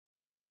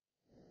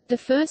The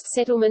first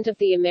settlement of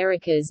the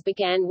Americas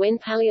began when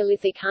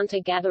Paleolithic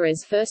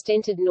hunter-gatherers first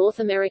entered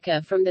North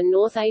America from the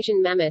North Asian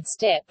Mammoth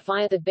Steppe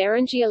via the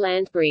Beringia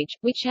land bridge,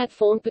 which had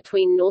formed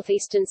between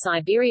northeastern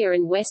Siberia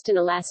and western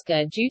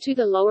Alaska due to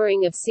the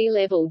lowering of sea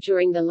level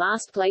during the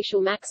last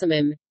glacial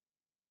maximum.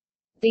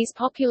 These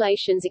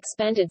populations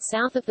expanded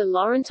south of the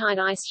Laurentide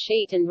ice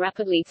sheet and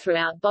rapidly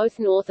throughout both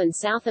North and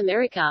South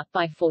America,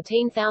 by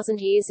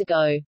 14,000 years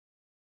ago.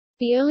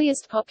 The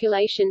earliest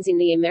populations in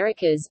the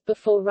Americas,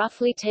 before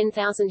roughly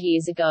 10,000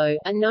 years ago,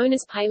 are known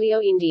as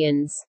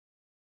Paleoindians.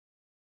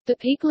 The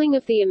peopling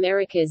of the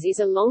Americas is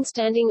a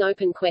long-standing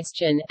open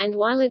question, and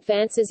while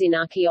advances in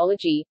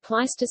archaeology,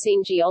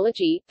 Pleistocene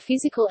geology,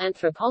 physical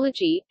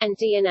anthropology, and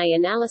DNA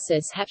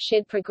analysis have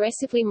shed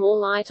progressively more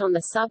light on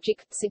the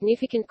subject,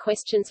 significant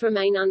questions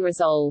remain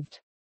unresolved.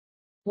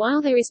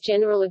 While there is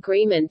general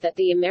agreement that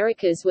the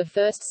Americas were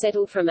first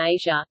settled from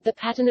Asia, the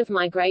pattern of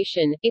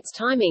migration, its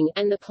timing,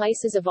 and the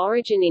places of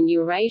origin in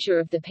Eurasia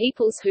of the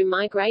peoples who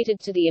migrated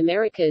to the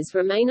Americas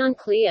remain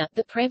unclear.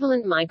 The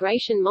prevalent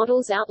migration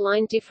models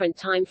outline different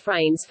time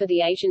frames for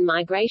the Asian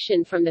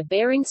migration from the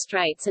Bering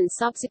Straits and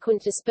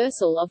subsequent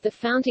dispersal of the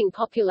founding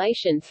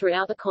population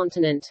throughout the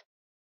continent.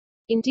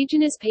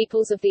 Indigenous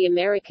peoples of the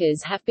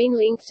Americas have been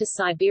linked to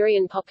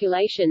Siberian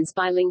populations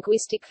by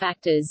linguistic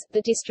factors,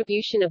 the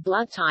distribution of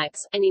blood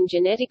types, and in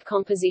genetic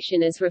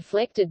composition as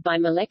reflected by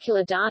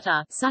molecular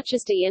data, such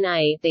as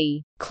DNA.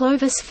 The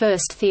Clovis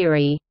first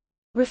theory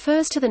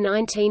refers to the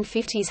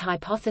 1950s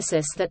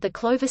hypothesis that the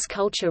Clovis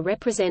culture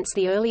represents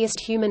the earliest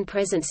human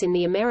presence in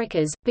the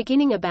Americas,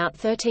 beginning about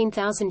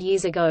 13,000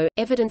 years ago.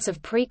 Evidence of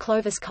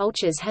pre-Clovis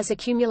cultures has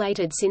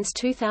accumulated since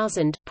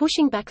 2000,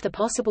 pushing back the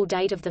possible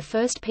date of the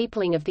first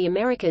peopling of the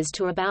Americas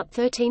to about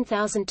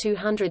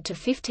 13,200 to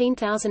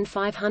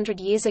 15,500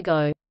 years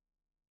ago.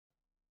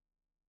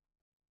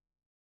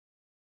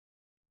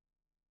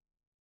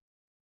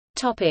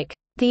 Topic: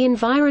 The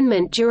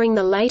environment during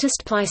the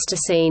latest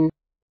Pleistocene.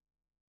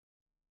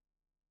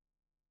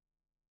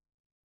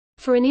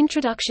 For an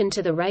introduction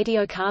to the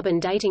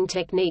radiocarbon dating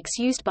techniques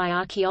used by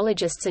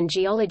archaeologists and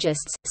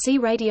geologists, see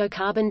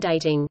radiocarbon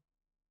dating.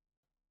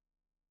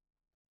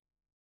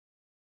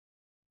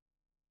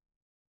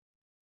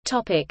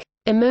 Topic: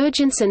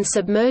 Emergence and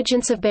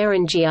submergence of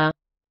Beringia.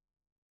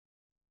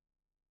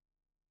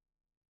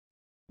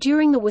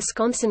 During the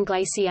Wisconsin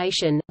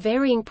glaciation,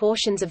 varying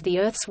portions of the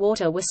Earth's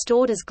water were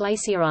stored as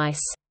glacier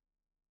ice.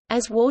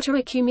 As water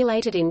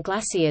accumulated in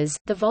glaciers,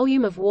 the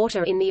volume of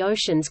water in the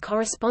oceans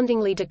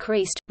correspondingly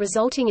decreased,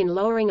 resulting in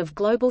lowering of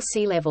global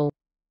sea level.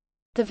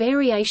 The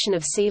variation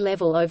of sea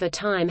level over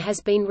time has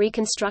been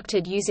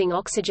reconstructed using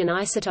oxygen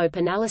isotope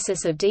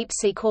analysis of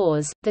deep-sea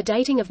cores, the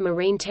dating of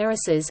marine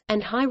terraces,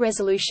 and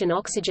high-resolution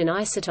oxygen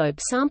isotope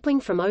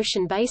sampling from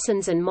ocean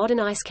basins and modern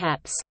ice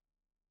caps.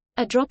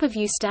 A drop of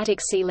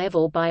eustatic sea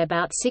level by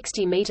about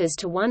 60 meters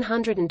to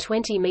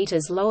 120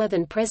 meters lower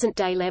than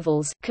present-day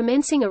levels,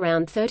 commencing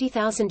around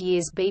 30,000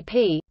 years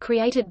BP,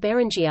 created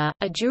Beringia,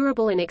 a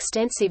durable and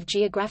extensive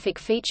geographic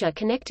feature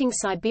connecting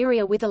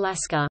Siberia with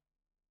Alaska.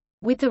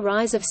 With the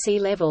rise of sea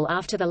level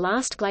after the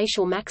last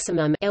glacial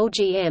maximum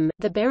 (LGM),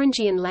 the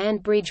Beringian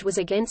land bridge was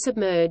again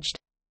submerged.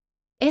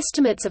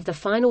 Estimates of the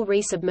final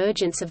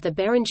resubmergence of the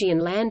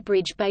Beringian land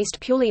bridge based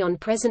purely on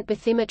present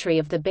bathymetry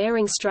of the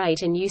Bering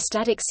Strait and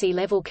eustatic sea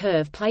level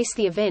curve place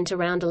the event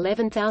around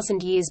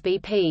 11,000 years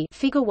BP.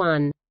 Figure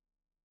 1.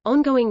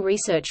 Ongoing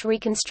research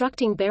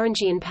reconstructing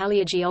Beringian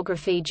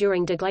paleogeography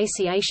during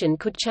deglaciation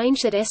could change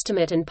that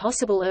estimate, and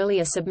possible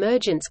earlier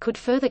submergence could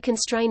further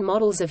constrain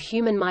models of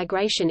human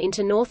migration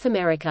into North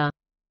America.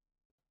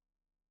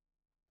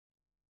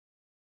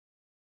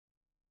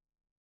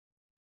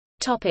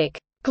 Topic: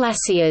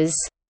 Glaciers.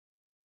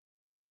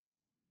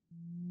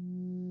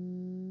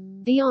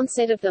 The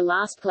onset of the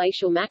last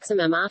glacial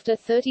maximum after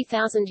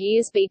 30,000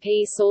 years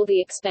BP saw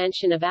the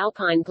expansion of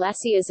alpine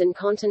glaciers and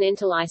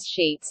continental ice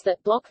sheets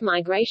that blocked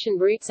migration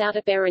routes out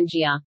of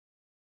Beringia.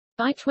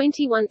 By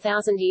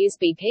 21,000 years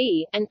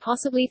BP, and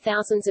possibly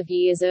thousands of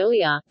years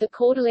earlier, the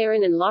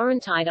Cordilleran and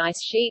Laurentide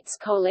ice sheets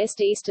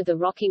coalesced east of the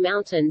Rocky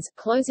Mountains,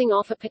 closing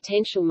off a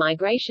potential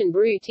migration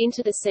route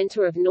into the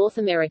center of North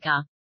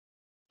America.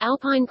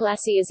 Alpine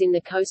glaciers in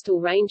the coastal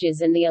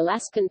ranges and the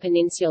Alaskan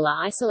Peninsula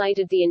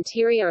isolated the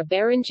interior of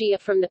Beringia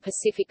from the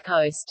Pacific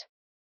coast.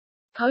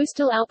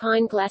 Coastal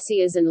alpine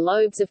glaciers and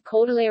lobes of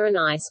Cordilleran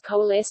ice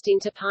coalesced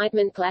into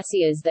Piedmont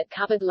glaciers that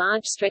covered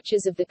large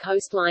stretches of the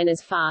coastline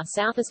as far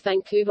south as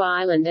Vancouver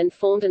Island and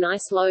formed an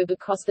ice lobe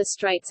across the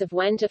Straits of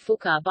Juan de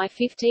Fuca by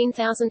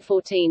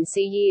 15,014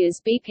 C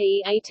years BP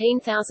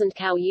 18,000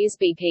 Cal years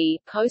BP.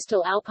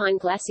 Coastal alpine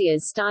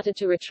glaciers started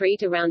to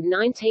retreat around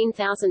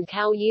 19,000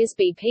 Cal years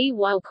BP,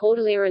 while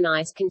Cordilleran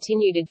ice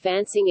continued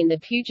advancing in the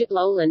Puget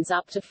lowlands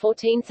up to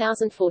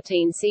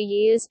 14,014 C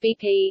years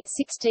BP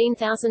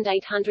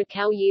 16,800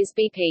 Cal years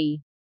BP.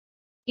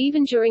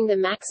 Even during the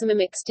maximum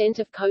extent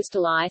of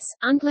coastal ice,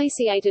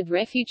 unglaciated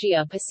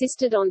refugia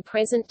persisted on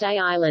present-day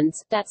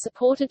islands, that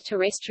supported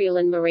terrestrial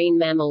and marine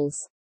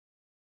mammals.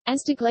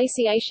 As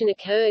deglaciation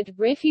occurred,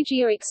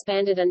 refugia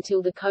expanded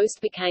until the coast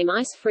became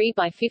ice-free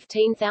by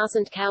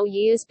 15,000 Cal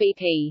years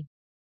BP.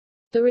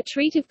 The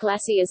retreat of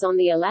glaciers on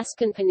the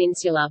Alaskan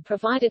Peninsula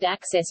provided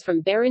access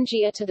from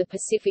Beringia to the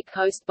Pacific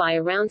coast by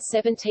around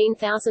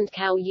 17,000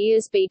 Cal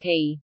years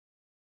BP.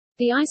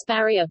 The ice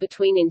barrier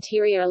between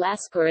interior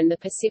Alaska and the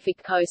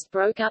Pacific coast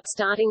broke up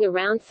starting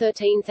around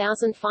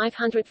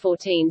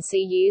 13,514 C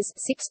years,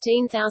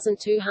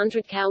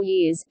 16,200 Cal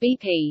years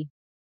BP.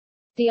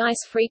 The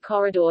ice-free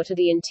corridor to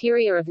the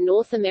interior of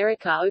North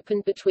America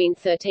opened between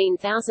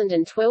 13,000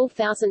 and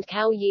 12,000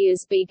 Cal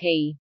years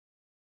BP.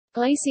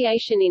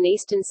 Glaciation in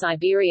eastern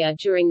Siberia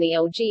during the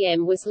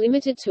LGM was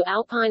limited to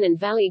alpine and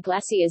valley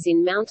glaciers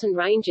in mountain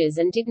ranges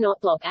and did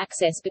not block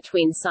access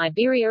between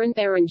Siberia and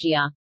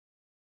Beringia.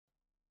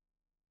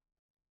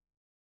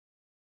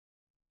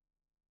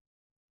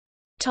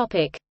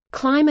 Topic: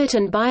 Climate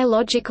and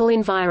biological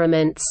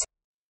environments.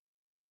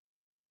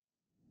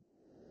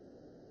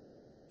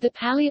 The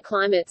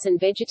paleoclimates and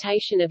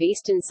vegetation of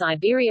eastern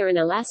Siberia and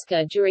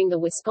Alaska during the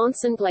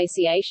Wisconsin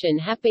glaciation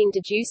have been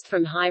deduced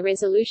from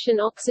high-resolution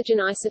oxygen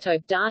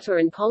isotope data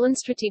and pollen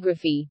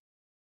stratigraphy.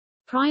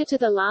 Prior to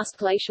the last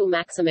glacial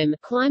maximum,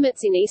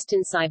 climates in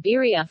eastern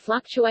Siberia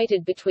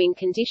fluctuated between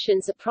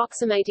conditions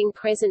approximating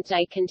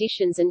present-day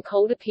conditions and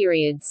colder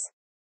periods.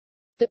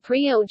 The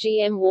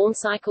pre-LGM warm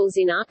cycles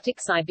in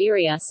Arctic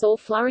Siberia saw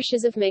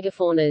flourishes of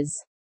megafaunas.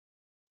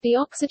 The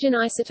oxygen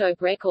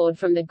isotope record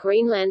from the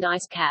Greenland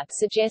ice cap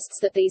suggests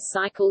that these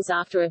cycles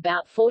after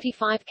about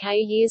 45 K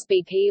years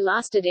BP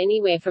lasted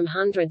anywhere from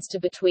hundreds to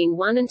between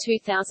 1 and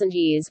 2,000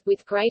 years,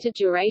 with greater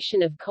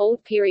duration of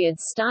cold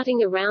periods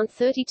starting around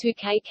 32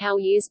 K Cal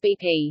years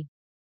BP.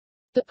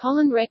 The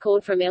pollen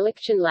record from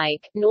Elegtion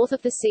Lake, north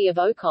of the Sea of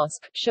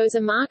Okhotsk, shows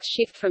a marked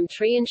shift from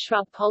tree and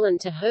shrub pollen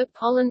to herb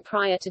pollen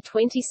prior to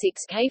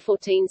 26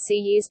 K14 C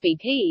years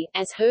BP,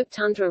 as herb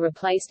tundra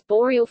replaced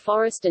boreal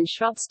forest and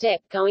shrub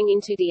steppe going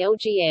into the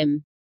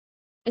LGM.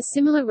 A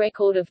similar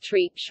record of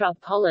tree-shrub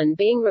pollen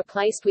being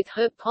replaced with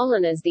herb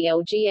pollen as the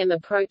LGM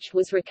approached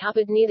was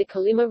recovered near the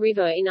Kolyma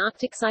River in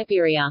Arctic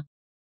Siberia.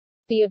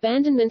 The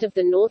abandonment of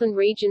the northern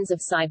regions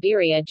of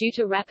Siberia due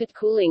to rapid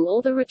cooling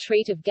or the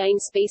retreat of game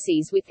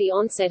species with the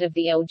onset of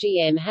the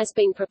LGM has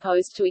been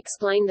proposed to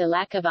explain the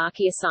lack of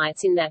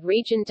archaeosites in that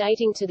region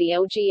dating to the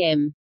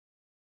LGM.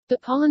 The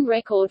pollen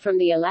record from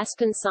the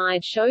Alaskan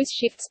side shows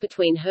shifts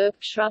between herb,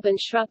 shrub and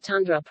shrub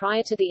tundra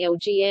prior to the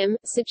LGM,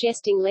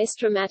 suggesting less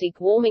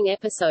dramatic warming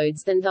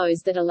episodes than those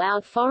that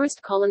allowed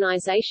forest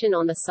colonization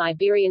on the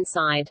Siberian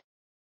side.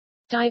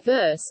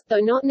 Diverse, though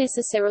not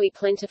necessarily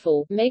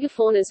plentiful,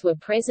 megafaunas were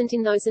present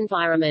in those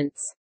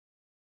environments.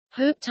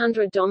 Herb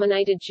tundra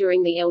dominated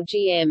during the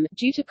LGM.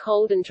 Due to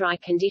cold and dry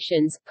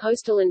conditions,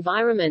 coastal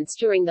environments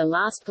during the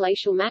last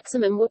glacial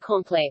maximum were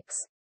complex.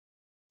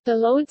 The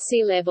lowered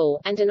sea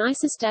level, and an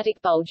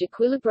isostatic bulge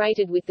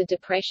equilibrated with the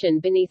depression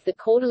beneath the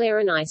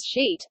Cordilleran ice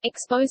sheet,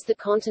 exposed the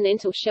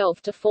continental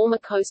shelf to form a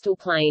coastal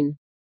plain.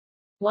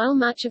 While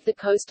much of the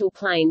coastal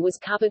plain was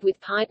covered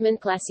with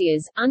Piedmont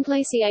glaciers,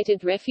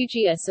 unglaciated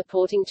refugia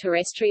supporting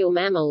terrestrial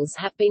mammals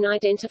have been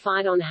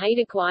identified on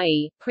Haida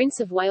Gwaii, Prince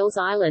of Wales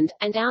Island,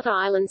 and outer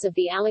islands of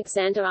the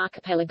Alexander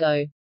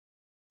Archipelago.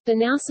 The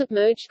now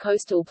submerged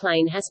coastal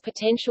plain has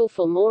potential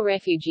for more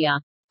refugia.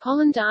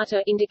 Pollen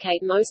data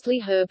indicate mostly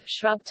herb,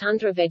 shrub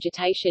tundra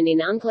vegetation in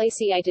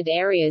unglaciated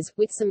areas,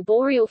 with some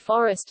boreal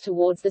forest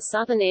towards the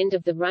southern end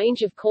of the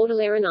range of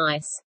Cordilleran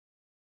ice.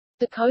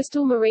 The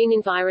coastal marine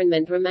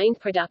environment remained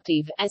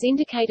productive, as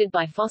indicated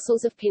by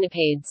fossils of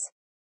pinnipeds.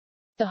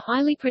 The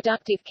highly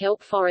productive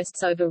kelp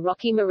forests over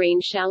rocky marine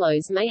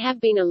shallows may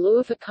have been a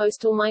lure for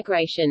coastal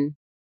migration.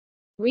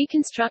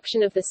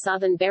 Reconstruction of the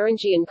southern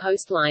Beringian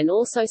coastline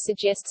also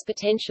suggests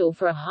potential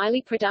for a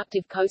highly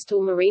productive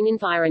coastal marine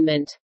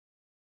environment.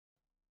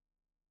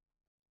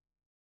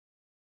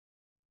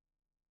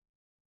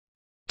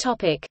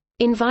 Topic: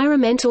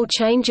 Environmental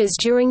changes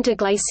during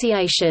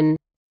deglaciation.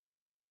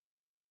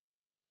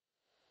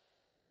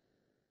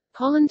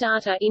 Pollen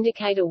data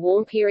indicate a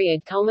warm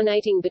period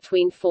culminating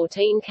between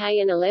 14 K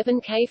and 11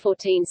 K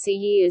 14 C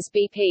years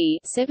BP,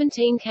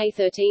 17 K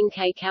 13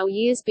 K Cal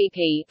years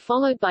BP,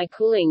 followed by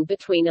cooling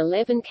between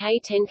 11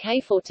 K 10 K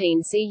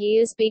 14 C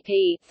years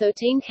BP,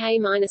 13 K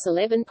minus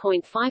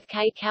 11.5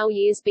 K Cal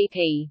years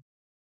BP.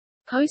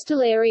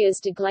 Coastal areas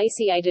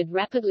deglaciated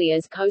rapidly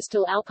as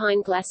coastal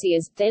alpine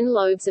glaciers, then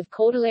lobes of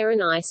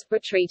Cordilleran ice,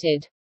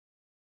 retreated.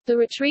 The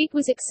retreat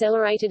was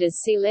accelerated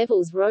as sea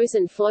levels rose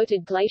and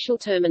floated glacial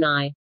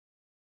termini.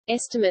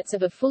 Estimates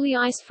of a fully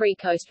ice-free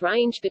coast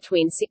range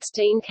between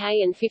 16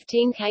 K and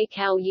 15 K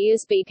Cal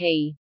years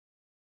BP.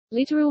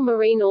 Littoral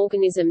marine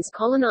organisms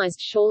colonized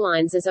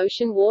shorelines as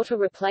ocean water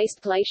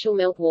replaced glacial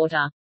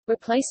meltwater.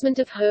 Replacement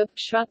of herb,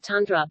 shrub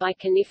tundra by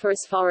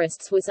coniferous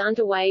forests was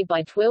underway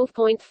by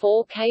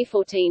 12.4 K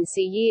 14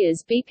 C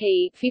years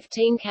BP,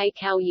 15 K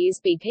Cal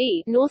years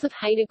BP, north of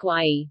Haida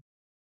Gwaii.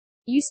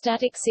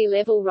 Eustatic sea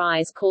level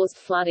rise caused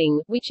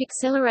flooding, which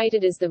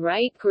accelerated as the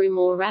rate grew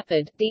more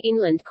rapid. The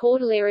inland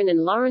Cordilleran and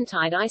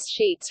Laurentide ice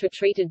sheets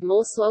retreated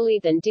more slowly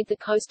than did the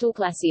coastal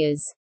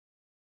glaciers.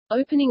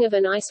 Opening of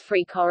an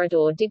ice-free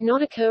corridor did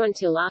not occur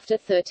until after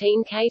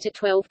 13K to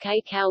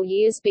 12K cal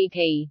years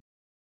BP.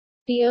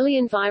 The early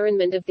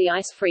environment of the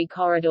ice-free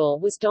corridor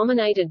was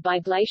dominated by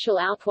glacial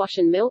outwash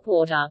and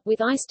meltwater,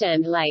 with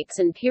ice-dammed lakes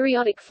and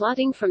periodic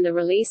flooding from the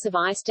release of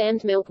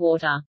ice-dammed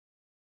meltwater.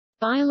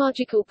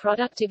 Biological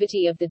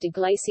productivity of the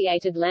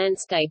deglaciated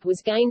landscape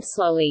was gained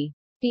slowly.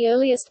 The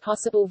earliest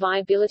possible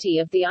viability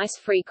of the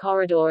ice-free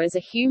corridor as a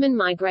human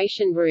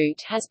migration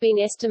route has been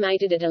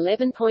estimated at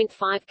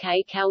 11.5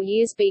 K cal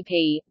years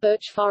BP.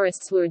 Birch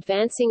forests were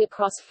advancing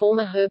across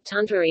former herb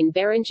tundra in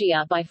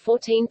Beringia by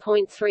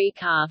 14.3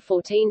 Ka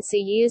 14 C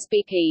years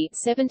BP,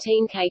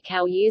 17 K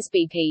cal years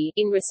BP,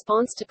 in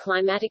response to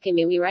climatic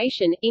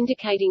amelioration,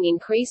 indicating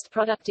increased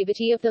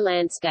productivity of the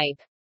landscape.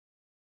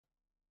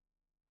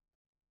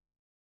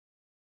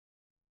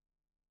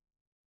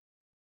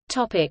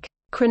 Topic: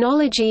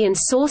 Chronology and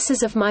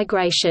sources of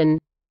migration.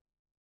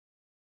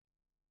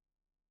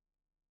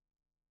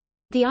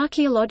 The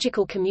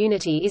archaeological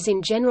community is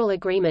in general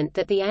agreement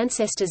that the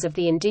ancestors of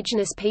the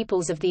indigenous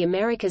peoples of the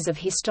Americas of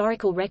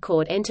historical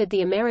record entered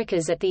the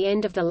Americas at the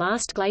end of the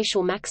last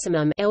glacial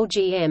maximum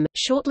 (LGM),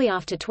 shortly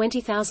after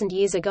 20,000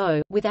 years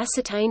ago, with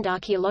ascertained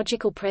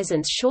archaeological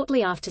presence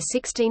shortly after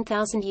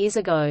 16,000 years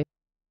ago.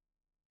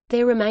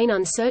 There remain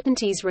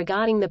uncertainties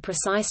regarding the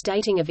precise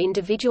dating of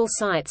individual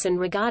sites and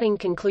regarding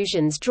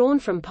conclusions drawn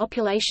from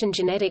population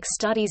genetics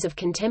studies of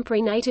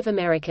contemporary Native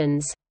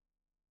Americans.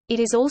 It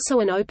is also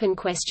an open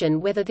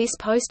question whether this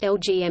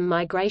post-LGM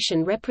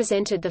migration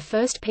represented the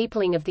first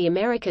peopling of the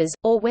Americas,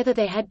 or whether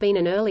there had been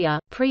an earlier,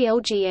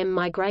 pre-LGM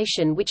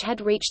migration which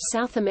had reached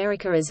South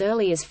America as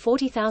early as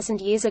 40,000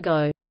 years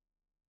ago.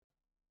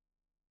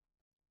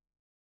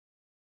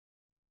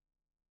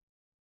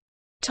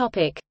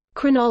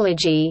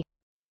 Chronology.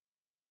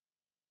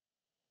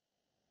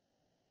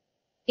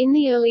 In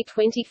the early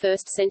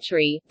 21st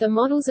century, the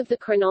models of the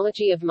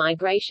chronology of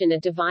migration are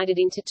divided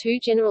into two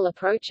general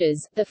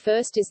approaches. The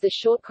first is the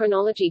short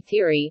chronology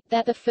theory,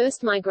 that the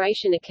first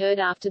migration occurred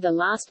after the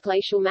last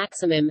glacial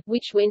maximum,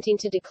 which went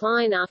into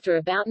decline after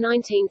about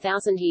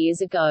 19,000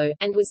 years ago,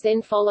 and was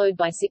then followed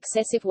by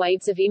successive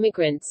waves of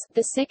immigrants.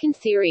 The second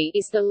theory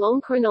is the long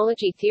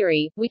chronology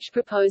theory, which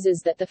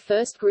proposes that the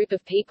first group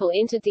of people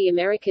entered the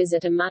Americas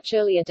at a much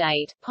earlier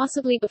date,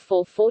 possibly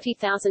before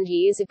 40,000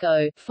 years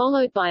ago,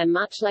 followed by a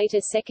much later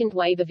second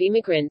wave of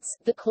immigrants.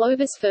 The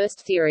Clovis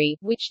first theory,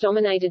 which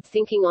dominated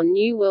thinking on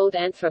New World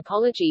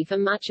anthropology for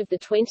much of the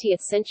 20th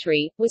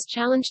century, was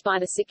challenged by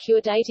the secure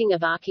dating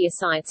of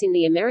archaeosites in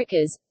the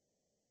Americas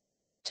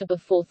to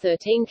before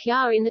 13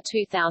 Kya in the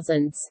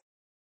 2000s.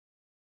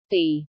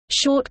 The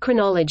short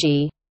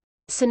chronology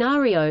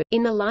scenario,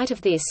 in the light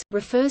of this,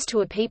 refers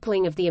to a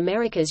peopling of the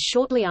Americas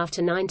shortly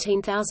after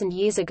 19,000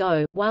 years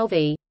ago, while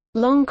the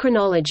long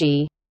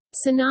chronology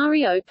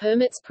scenario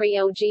permits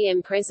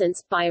pre-LGM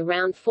presence, by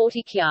around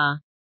 40 Kya.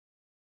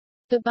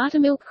 The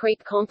Buttermilk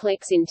Creek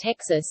complex in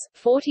Texas,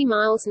 40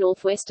 miles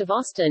northwest of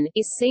Austin,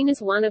 is seen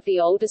as one of the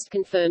oldest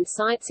confirmed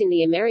sites in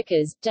the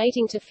Americas,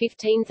 dating to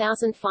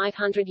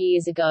 15,500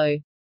 years ago.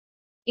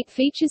 It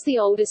features the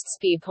oldest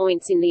spear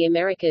points in the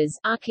Americas.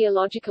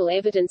 Archaeological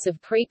evidence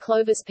of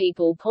pre-Clovis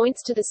people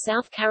points to the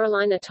South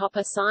Carolina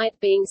Topper site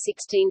being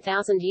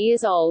 16,000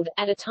 years old,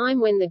 at a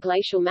time when the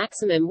glacial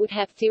maximum would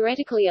have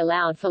theoretically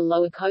allowed for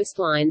lower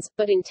coastlines,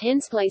 but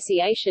intense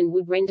glaciation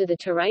would render the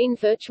terrain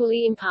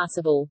virtually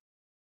impassable.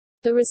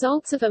 The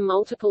results of a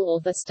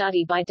multiple-author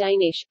study by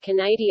Danish,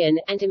 Canadian,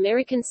 and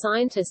American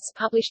scientists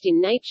published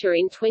in Nature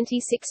in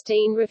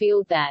 2016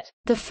 revealed that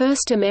the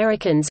first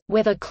Americans,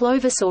 whether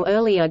Clovis or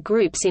earlier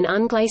groups in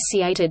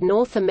unglaciated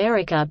North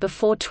America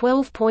before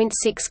 12.6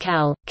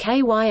 cal.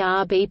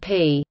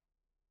 KYRBP,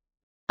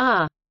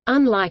 are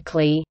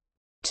unlikely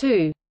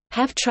to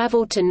have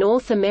traveled to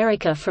North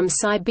America from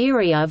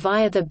Siberia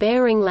via the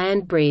Bering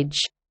Land Bridge,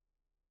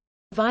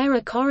 via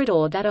a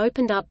corridor that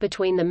opened up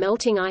between the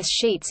melting ice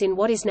sheets in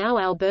what is now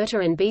Alberta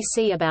and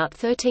BC about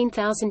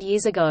 13,000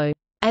 years ago,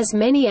 as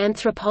many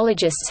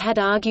anthropologists had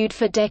argued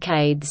for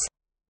decades.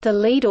 The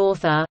lead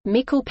author,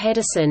 Mikkel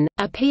Pedersen,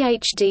 a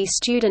PhD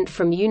student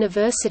from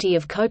University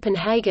of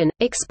Copenhagen,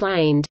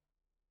 explained,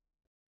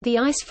 "The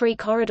ice-free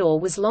corridor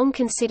was long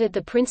considered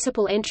the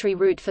principal entry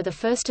route for the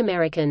first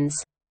Americans.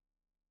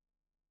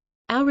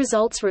 Our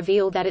results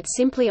reveal that it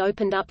simply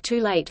opened up too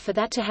late for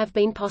that to have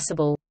been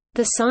possible.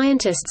 The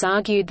scientists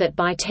argued that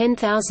by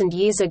 10,000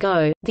 years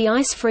ago, the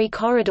ice-free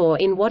corridor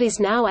in what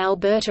is now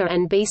Alberta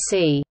and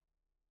BC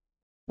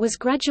was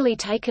gradually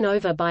taken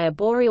over by a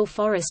boreal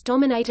forest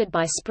dominated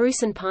by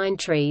spruce and pine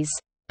trees,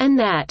 and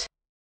that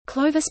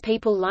Clovis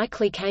people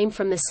likely came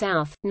from the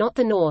south, not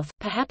the north,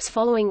 perhaps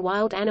following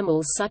wild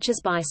animals such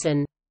as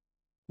bison.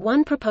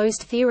 One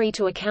proposed theory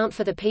to account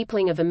for the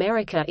peopling of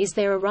America is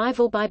their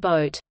arrival by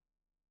boat.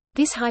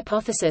 This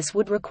hypothesis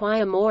would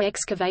require more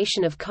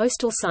excavation of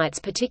coastal sites,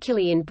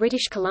 particularly in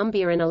British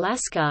Columbia and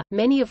Alaska,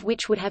 many of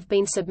which would have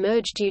been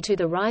submerged due to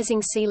the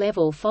rising sea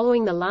level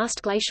following the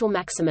last glacial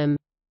maximum."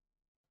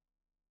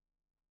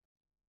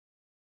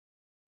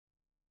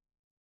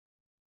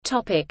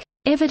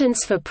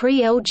 Evidence for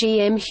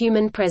pre-LGM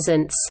human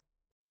presence.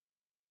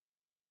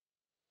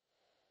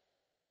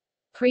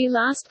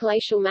 Pre-last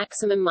glacial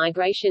maximum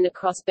migration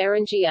across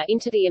Beringia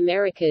into the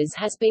Americas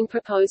has been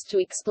proposed to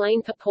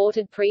explain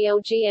purported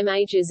pre-LGM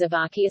ages of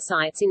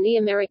archaeosites in the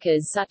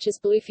Americas such as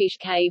Bluefish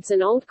Caves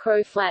and Old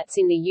Crow Flats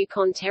in the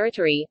Yukon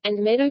Territory, and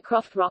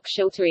Meadowcroft Rock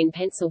Shelter in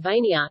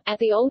Pennsylvania. At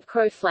the Old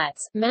Crow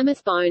Flats,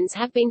 mammoth bones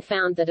have been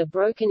found that are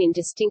broken in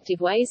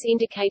distinctive ways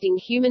indicating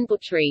human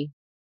butchery.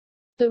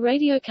 The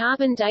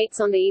radiocarbon dates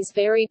on these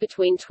vary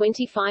between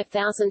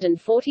 25,000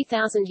 and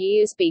 40,000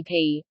 years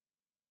BP.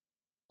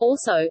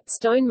 Also,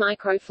 stone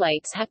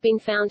microflakes have been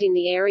found in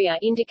the area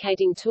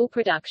indicating tool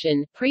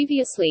production.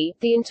 Previously,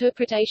 the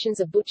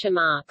interpretations of butcher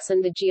marks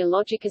and the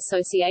geologic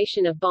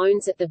association of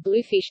bones at the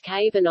Bluefish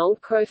Cave and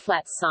Old Crow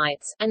Flats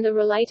sites, and the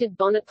related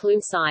Bonnet Plume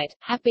site,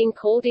 have been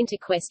called into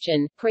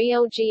question.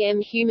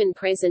 Pre-LGM human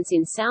presence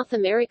in South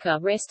America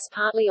rests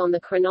partly on the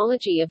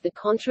chronology of the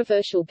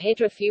controversial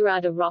Pedra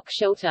Furada rock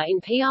shelter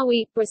in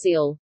Piauí,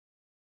 Brazil.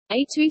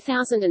 A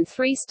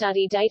 2003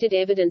 study dated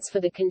evidence for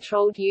the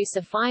controlled use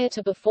of fire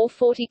to before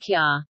 40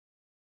 kya.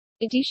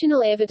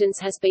 Additional evidence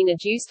has been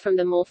adduced from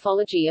the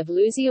morphology of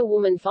Lusia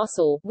woman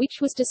fossil, which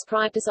was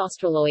described as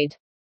australoid.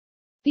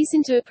 This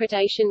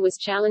interpretation was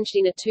challenged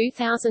in a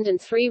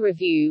 2003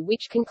 review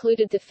which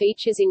concluded the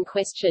features in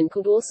question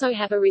could also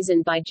have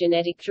arisen by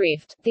genetic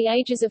drift. The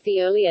ages of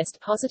the earliest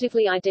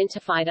positively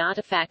identified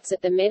artifacts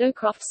at the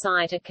Meadowcroft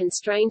site are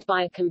constrained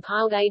by a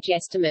compiled age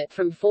estimate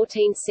from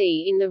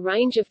 14C in the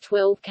range of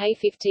 12K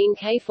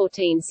 15K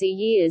 14C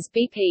years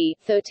BP,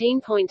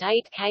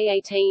 13.8K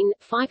 18,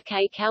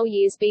 5K cal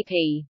years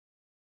BP.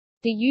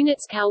 The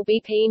units cal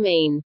BP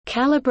mean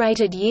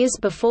calibrated years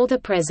before the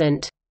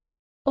present,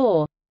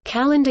 or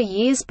calendar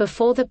years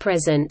before the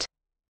present,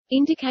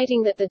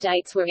 indicating that the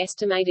dates were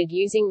estimated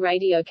using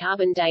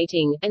radiocarbon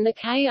dating, and the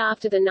K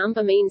after the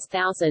number means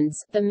thousands.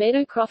 The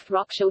Meadowcroft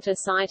rock shelter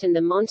site and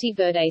the Monte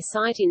Verde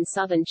site in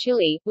southern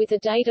Chile, with a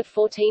date of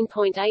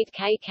 14.8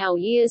 K cal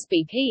years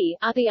BP,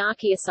 are the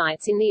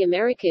archaeosites in the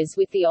Americas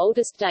with the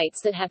oldest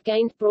dates that have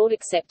gained broad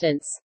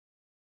acceptance.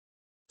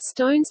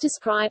 Stones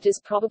described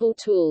as probable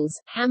tools,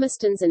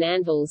 hammerstones and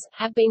anvils,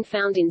 have been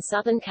found in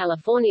Southern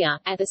California,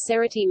 at the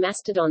Cerrite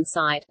mastodon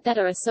site, that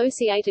are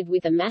associated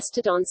with a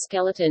mastodon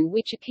skeleton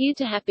which appeared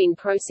to have been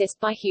processed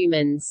by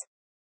humans.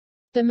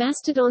 The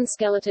mastodon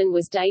skeleton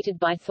was dated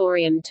by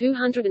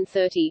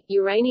thorium-230,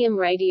 uranium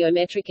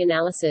radiometric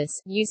analysis,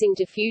 using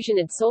diffusion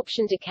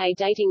adsorption decay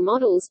dating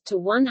models, to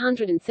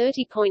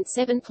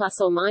 130.7 plus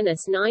or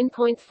minus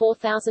 9.4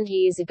 thousand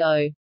years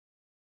ago.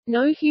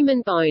 No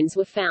human bones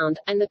were found,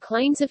 and the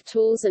claims of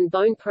tools and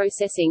bone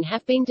processing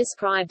have been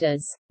described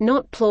as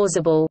not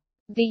plausible.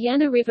 The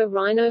Yana River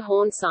Rhino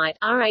Horn Site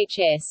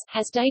 (RHS)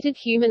 has dated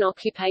human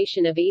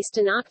occupation of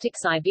eastern Arctic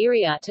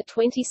Siberia to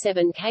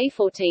 27K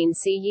 14C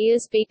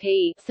years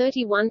BP,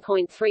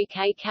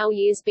 31.3K cal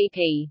years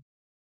BP.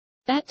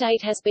 That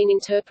date has been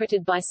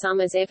interpreted by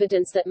some as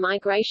evidence that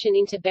migration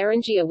into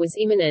Beringia was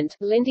imminent,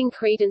 lending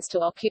credence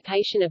to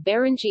occupation of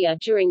Beringia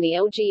during the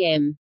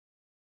LGM.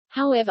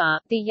 However,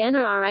 the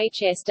Yana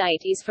RHS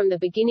date is from the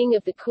beginning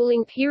of the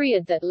cooling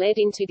period that led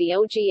into the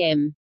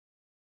LGM.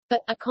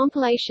 But a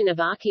compilation of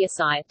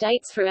archaeosite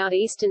dates throughout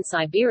eastern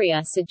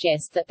Siberia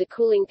suggests that the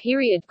cooling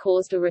period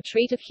caused a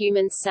retreat of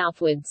humans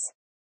southwards.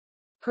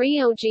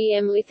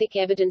 Pre-LGM lithic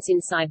evidence in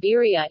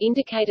Siberia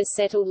indicate a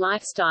settled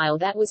lifestyle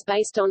that was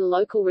based on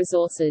local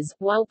resources,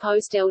 while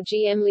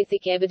post-LGM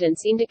lithic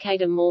evidence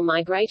indicate a more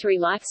migratory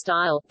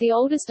lifestyle. The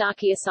oldest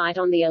archaeosite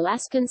on the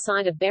Alaskan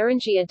side of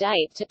Beringia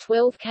date to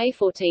 12K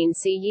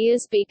 14C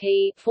years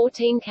BP,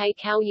 14K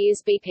cal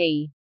years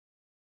BP.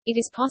 It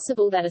is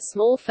possible that a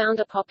small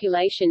founder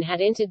population had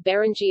entered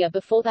Beringia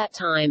before that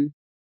time.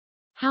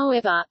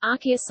 However,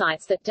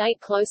 archaeosites that date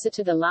closer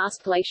to the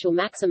last glacial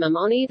maximum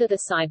on either the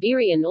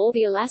Siberian or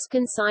the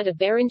Alaskan side of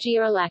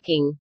Beringia are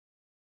lacking.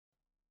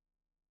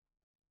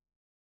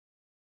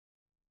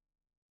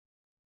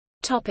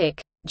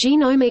 Topic: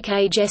 Genomic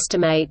age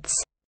estimates.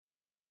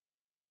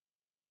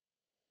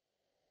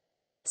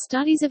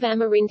 Studies of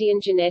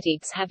Amerindian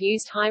genetics have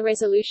used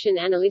high-resolution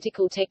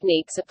analytical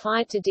techniques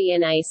applied to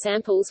DNA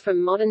samples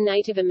from modern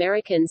Native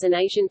Americans and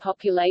Asian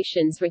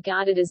populations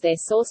regarded as their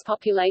source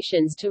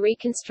populations to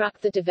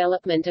reconstruct the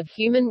development of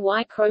human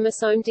Y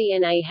chromosome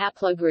DNA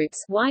haplogroups,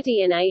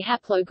 Y-DNA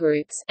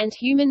haplogroups, and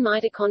human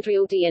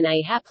mitochondrial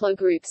DNA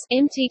haplogroups,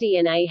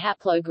 mtDNA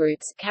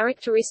haplogroups,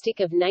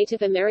 characteristic of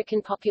Native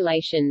American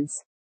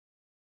populations.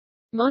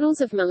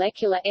 Models of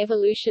molecular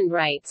evolution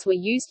rates were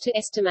used to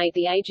estimate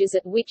the ages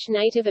at which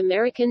Native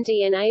American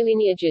DNA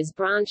lineages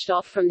branched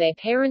off from their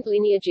parent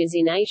lineages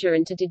in Asia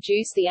and to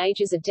deduce the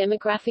ages of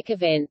demographic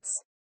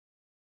events.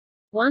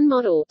 One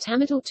model,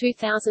 Tamital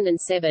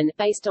 2007,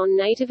 based on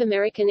Native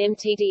American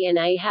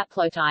mtDNA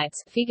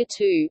haplotypes, Figure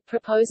 2,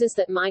 proposes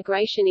that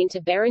migration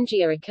into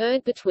Beringia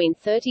occurred between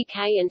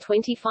 30K and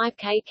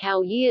 25K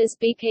cal years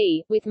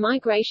BP, with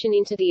migration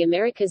into the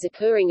Americas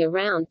occurring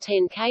around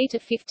 10K to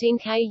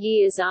 15K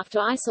years after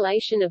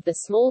isolation of the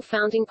small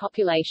founding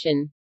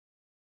population.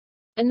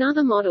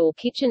 Another model,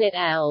 Kitchen et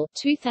al.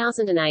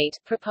 2008,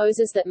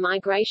 proposes that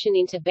migration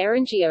into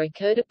Beringia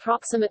occurred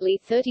approximately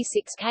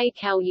 36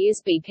 kcal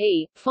years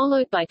BP,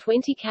 followed by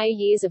 20 k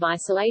years of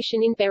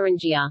isolation in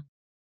Beringia.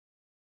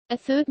 A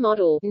third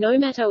model,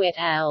 Nomato et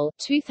al.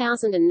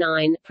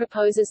 2009,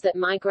 proposes that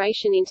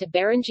migration into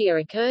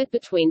Beringia occurred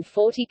between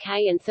 40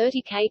 k and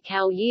 30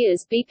 kcal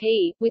years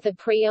BP, with a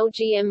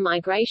pre-LGM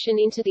migration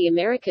into the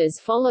Americas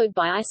followed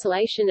by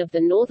isolation of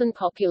the northern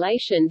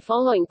population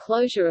following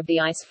closure of the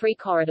ice-free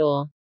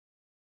corridor.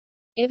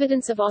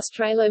 Evidence of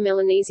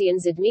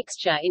Australo-Melanesians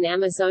admixture in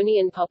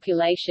Amazonian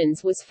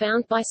populations was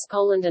found by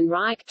Skoland and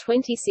Reich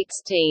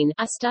 2016.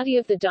 A study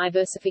of the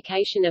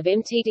diversification of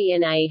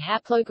mtDNA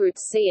haplogroups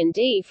C and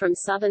D from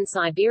southern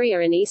Siberia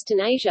and eastern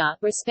Asia,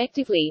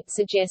 respectively,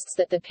 suggests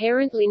that the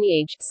parent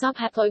lineage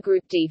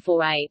subhaplogroup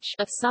D4H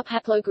of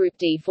subhaplogroup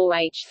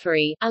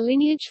D4H3, a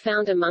lineage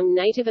found among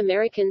Native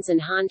Americans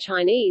and Han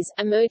Chinese,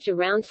 emerged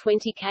around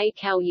 20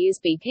 kcal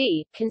years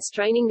BP,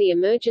 constraining the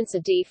emergence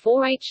of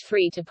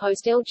D4H3 to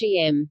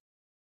post-LGM.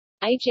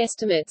 Age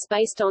estimates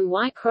based on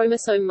Y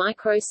chromosome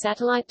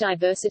microsatellite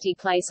diversity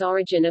place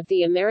origin of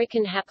the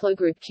American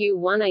haplogroup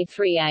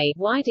Q1A3A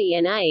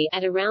Y-DNA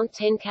at around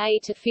 10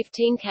 to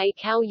 15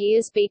 kcal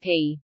years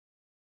BP.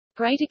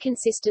 Greater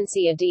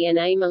consistency of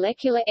DNA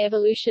molecular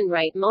evolution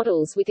rate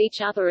models with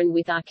each other and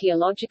with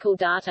archaeological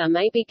data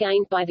may be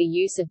gained by the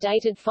use of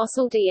dated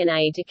fossil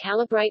DNA to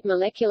calibrate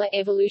molecular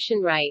evolution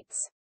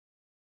rates.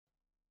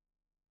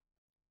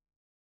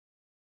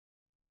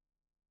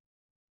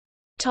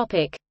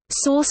 Topic: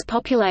 Source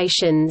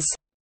populations.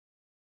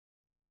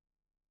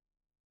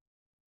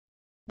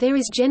 There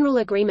is general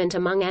agreement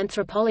among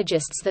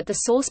anthropologists that the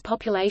source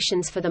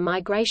populations for the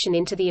migration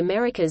into the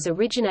Americas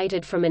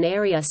originated from an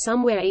area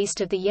somewhere east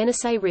of the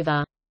Yenisei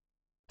River.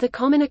 The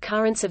common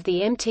occurrence of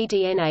the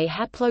mtDNA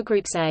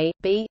haplogroups A,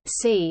 B,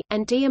 C,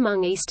 and D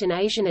among Eastern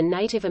Asian and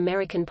Native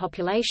American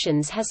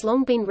populations has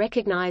long been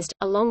recognized,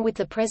 along with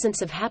the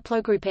presence of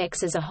haplogroup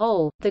X as a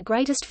whole. The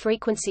greatest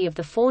frequency of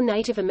the four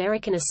Native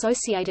American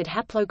associated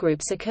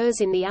haplogroups occurs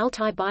in the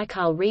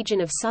Altai-Baikal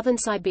region of southern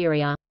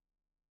Siberia.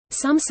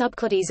 Some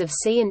subclades of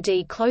C and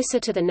D closer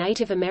to the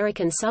Native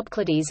American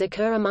subclades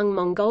occur among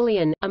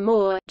Mongolian,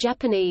 Amur,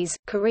 Japanese,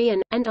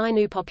 Korean, and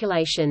Ainu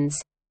populations.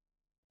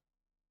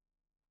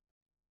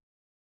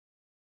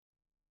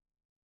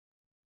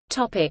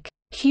 Topic: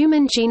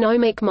 Human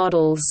genomic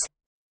models.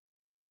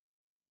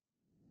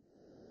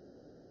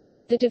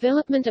 The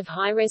development of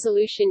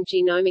high-resolution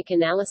genomic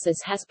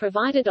analysis has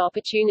provided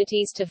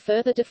opportunities to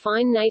further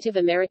define Native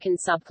American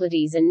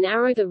subclades and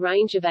narrow the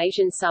range of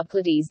Asian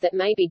subclades that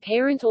may be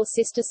parent or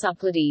sister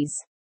subclades.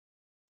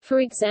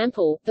 For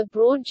example, the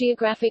broad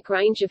geographic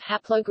range of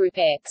haplogroup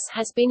X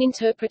has been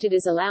interpreted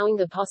as allowing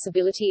the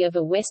possibility of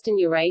a Western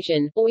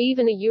Eurasian, or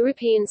even a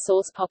European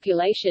source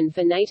population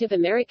for Native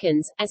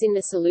Americans, as in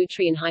the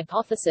Solutrean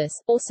hypothesis,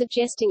 or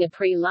suggesting a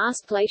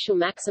pre-last glacial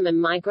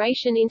maximum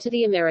migration into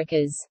the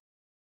Americas.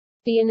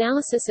 The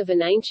analysis of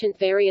an ancient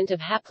variant of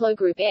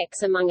haplogroup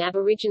X among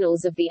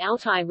aboriginals of the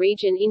Altai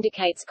region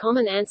indicates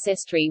common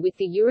ancestry with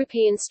the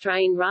European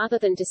strain rather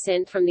than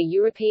descent from the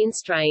European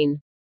strain.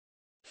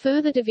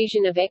 Further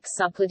division of X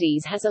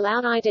subclades has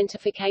allowed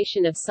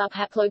identification of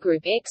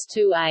subhaplogroup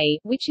X2A,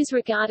 which is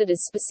regarded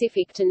as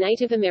specific to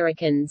Native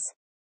Americans.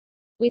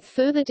 With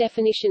further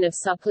definition of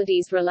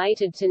subclades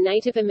related to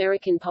Native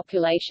American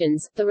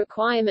populations, the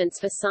requirements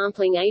for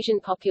sampling Asian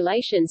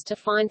populations to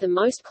find the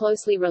most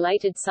closely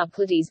related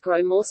subclades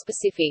grow more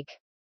specific.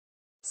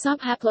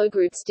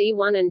 Subhaplogroups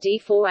D1 and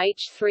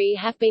D4H3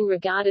 have been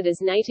regarded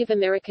as Native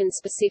American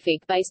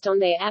specific based on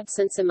their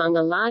absence among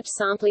a large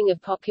sampling of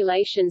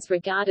populations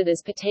regarded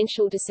as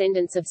potential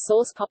descendants of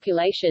source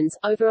populations,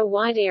 over a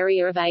wide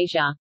area of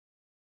Asia.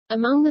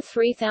 Among the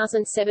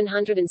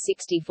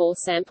 3,764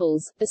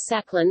 samples, the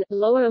Sakhalin,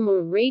 Lower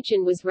Amur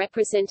region was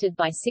represented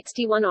by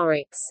 61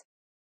 oryx.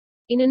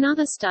 In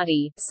another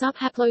study,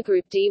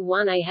 subhaplogroup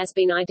D1A has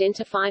been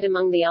identified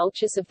among the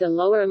ultras of the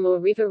Lower Amur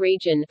River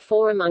region,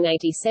 4 among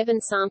 87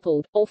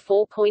 sampled, or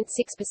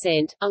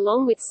 4.6%,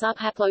 along with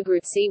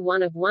subhaplogroup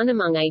C1 of 1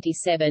 among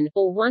 87,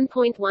 or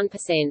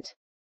 1.1%.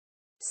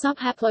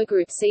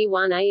 Subhaplogroup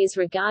C1A is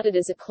regarded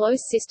as a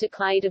close sister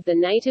clade of the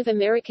Native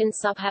American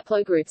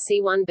subhaplogroup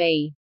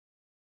C1b.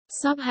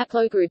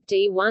 Subhaplogroup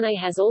D1A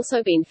has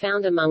also been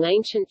found among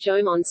ancient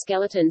Jomon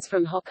skeletons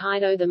from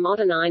Hokkaido. The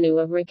modern Ainu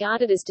are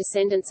regarded as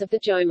descendants of the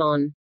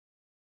Jomon.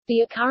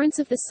 The occurrence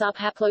of the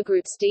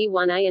subhaplogroups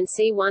D1A and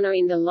C1A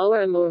in the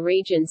Lower Amur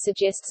region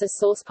suggests a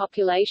source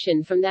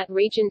population from that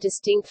region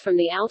distinct from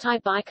the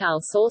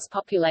Altai-Baikal source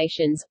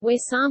populations, where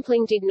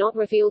sampling did not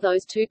reveal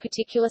those two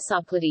particular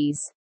subclades.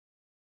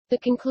 The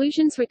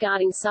conclusions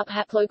regarding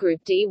subhaplogroup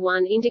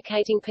D1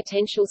 indicating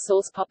potential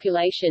source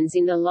populations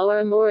in the Lower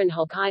Amur and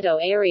Hokkaido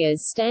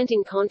areas stand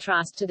in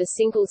contrast to the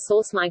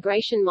single-source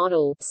migration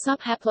model.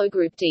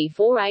 Subhaplogroup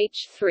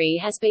D4H3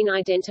 has been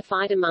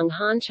identified among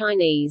Han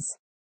Chinese.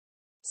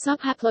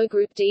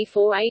 Subhaplogroup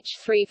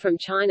D4H3 from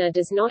China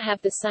does not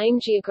have the same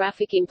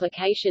geographic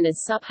implication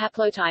as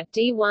subhaplotype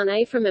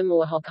D1A from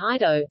Amur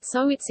Hokkaido,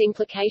 so its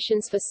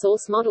implications for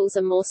source models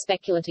are more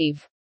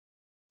speculative.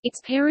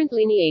 Its parent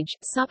lineage,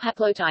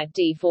 subhaplotype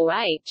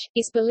D4H,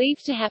 is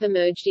believed to have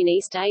emerged in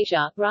East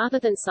Asia, rather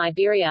than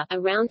Siberia,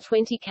 around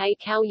 20k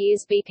Cal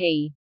years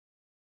BP.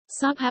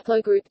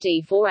 Subhaplogroup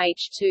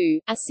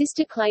D4H2, a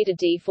sister clade of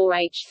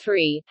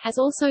D4H3, has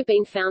also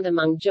been found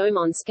among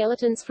Jomon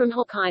skeletons from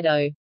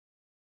Hokkaido.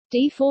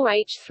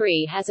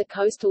 D4H3 has a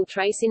coastal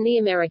trace in the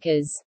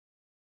Americas.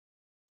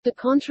 The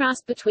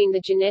contrast between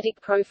the genetic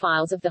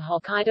profiles of the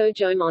Hokkaido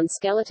Jomon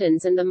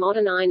skeletons and the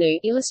modern Ainu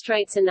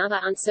illustrates another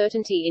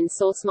uncertainty in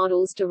source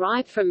models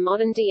derived from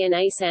modern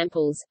DNA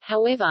samples.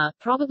 However,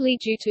 probably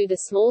due to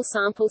the small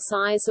sample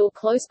size or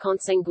close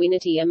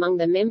consanguinity among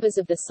the members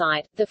of the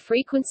site, the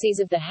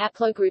frequencies of the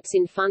haplogroups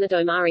in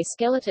Funadomari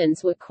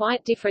skeletons were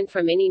quite different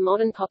from any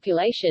modern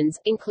populations,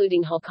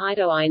 including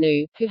Hokkaido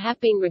Ainu, who have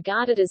been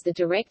regarded as the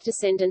direct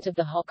descendant of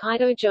the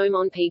Hokkaido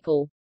Jomon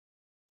people.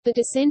 The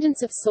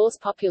descendants of source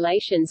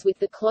populations with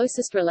the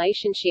closest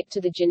relationship to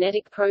the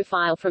genetic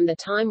profile from the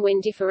time when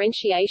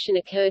differentiation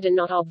occurred are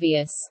not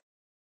obvious.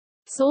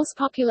 Source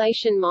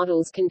population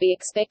models can be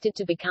expected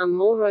to become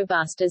more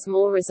robust as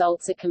more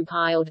results are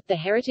compiled, the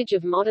heritage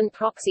of modern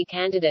proxy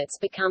candidates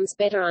becomes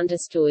better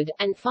understood,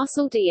 and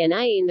fossil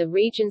DNA in the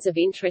regions of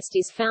interest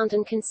is found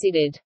and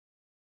considered.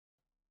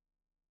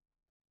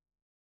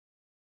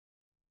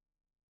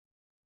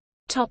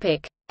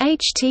 Topic: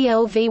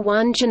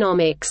 HTLV1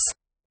 genomics.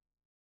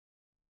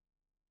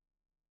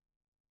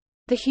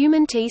 The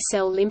human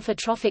T-cell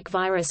lymphotrophic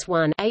virus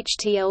 1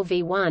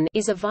 (HTLV1)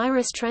 is a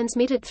virus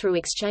transmitted through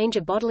exchange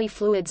of bodily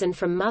fluids and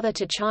from mother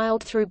to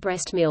child through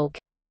breast milk.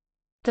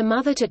 The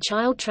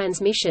mother-to-child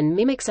transmission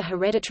mimics a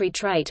hereditary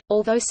trait,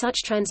 although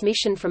such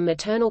transmission from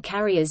maternal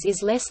carriers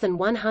is less than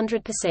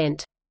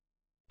 100%.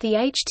 The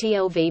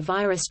HTLV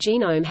virus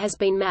genome has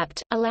been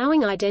mapped,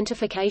 allowing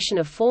identification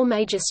of 4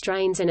 major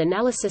strains and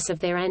analysis of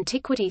their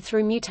antiquity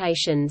through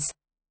mutations.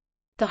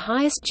 The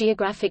highest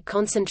geographic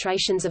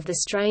concentrations of the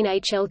strain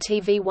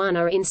HLTV1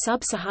 are in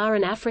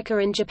sub-Saharan Africa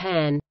and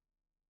Japan.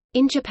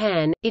 In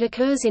Japan, it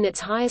occurs in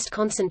its highest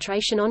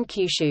concentration on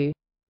Kyushu.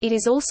 It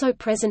is also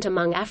present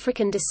among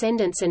African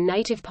descendants and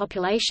native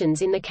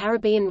populations in the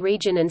Caribbean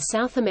region and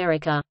South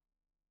America.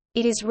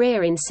 It is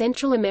rare in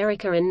Central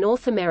America and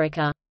North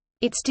America.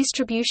 Its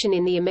distribution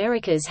in the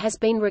Americas has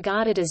been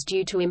regarded as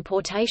due to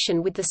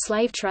importation with the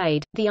slave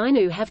trade. The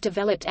Ainu have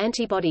developed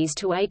antibodies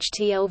to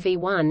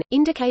HTLV1,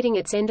 indicating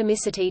its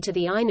endemicity to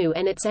the Ainu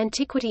and its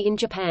antiquity in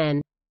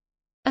Japan.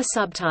 A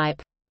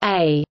subtype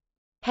A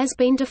has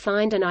been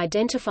defined and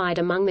identified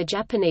among the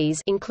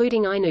Japanese,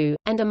 including Ainu,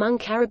 and among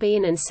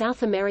Caribbean and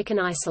South American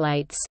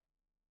isolates.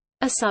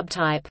 A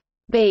subtype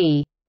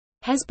B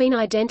has been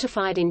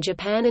identified in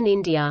Japan and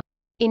India.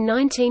 In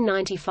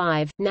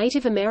 1995,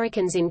 Native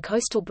Americans in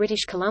coastal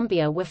British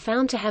Columbia were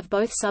found to have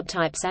both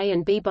subtypes A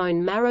and B.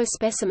 Bone marrow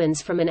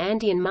specimens from an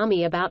Andean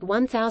mummy about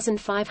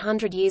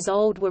 1,500 years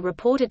old were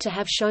reported to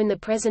have shown the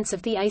presence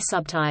of the A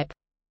subtype.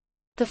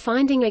 The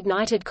finding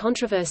ignited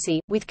controversy,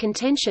 with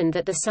contention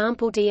that the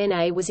sample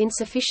DNA was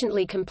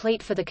insufficiently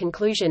complete for the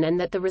conclusion and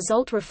that the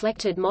result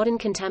reflected modern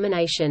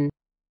contamination.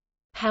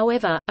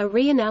 However, a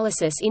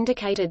reanalysis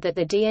indicated that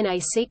the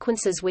DNA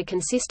sequences were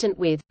consistent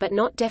with, but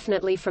not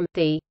definitely from,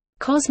 the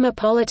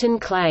cosmopolitan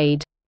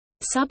clade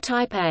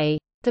subtype A.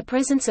 The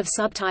presence of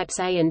subtypes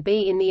A and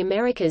B in the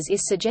Americas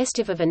is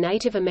suggestive of a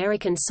Native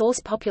American source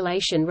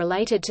population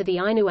related to the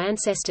Ainu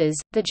ancestors,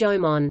 the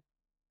Jomon.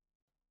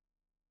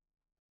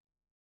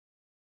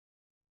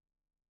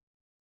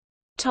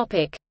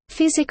 Topic: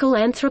 Physical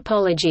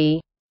anthropology.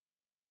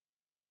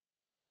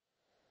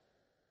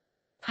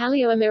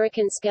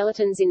 Paleoamerican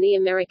skeletons in the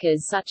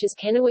Americas such as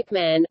Kennewick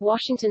Man,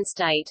 Washington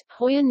State,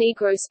 Hoya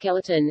Negro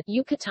skeleton,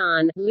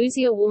 Yucatan,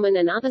 Luzia woman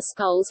and other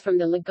skulls from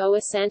the Lagoa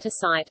Santa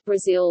site,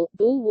 Brazil,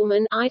 Bull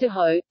woman,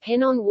 Idaho,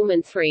 Penon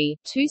woman 3,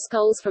 2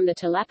 skulls from the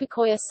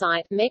Tlapacoya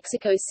site,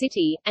 Mexico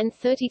City, and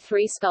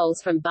 33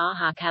 skulls from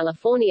Baja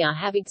California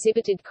have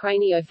exhibited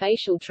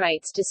craniofacial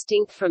traits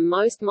distinct from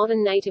most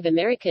modern Native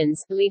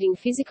Americans, leading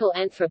physical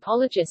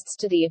anthropologists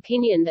to the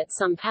opinion that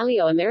some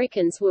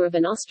Paleoamericans were of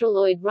an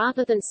Australoid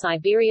rather than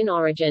Siberian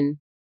origin.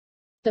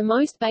 The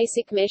most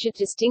basic measured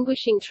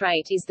distinguishing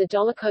trait is the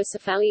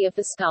dolichocephaly of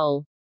the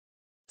skull.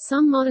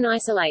 Some modern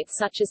isolates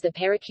such as the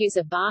Pericus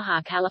of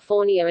Baja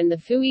California and the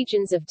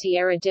Fuegians of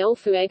Tierra del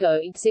Fuego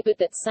exhibit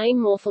that same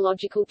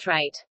morphological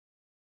trait.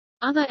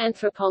 Other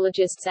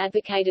anthropologists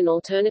advocate an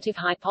alternative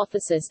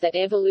hypothesis that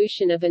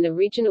evolution of an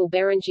original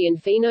Beringian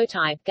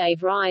phenotype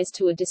gave rise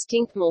to a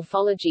distinct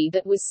morphology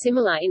that was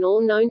similar in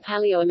all known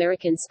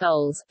Paleoamerican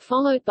skulls,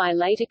 followed by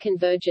later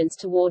convergence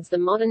towards the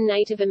modern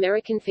Native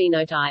American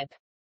phenotype.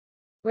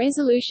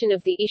 Resolution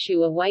of the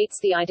issue awaits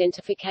the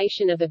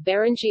identification of a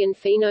Beringian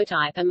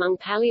phenotype among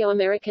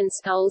Paleoamerican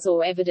skulls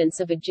or evidence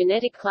of a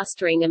genetic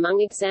clustering among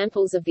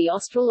examples of the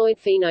Australoid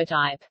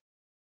phenotype.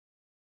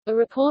 A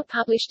report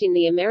published in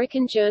the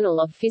American Journal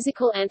of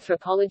Physical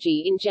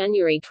Anthropology in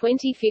January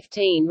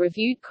 2015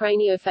 reviewed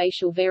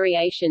craniofacial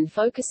variation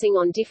focusing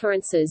on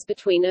differences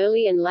between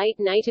early and late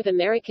Native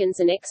Americans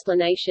and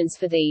explanations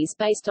for these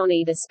based on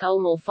either skull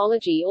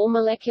morphology or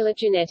molecular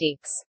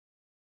genetics.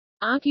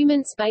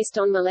 Arguments based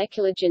on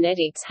molecular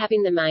genetics have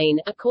in the main,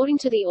 according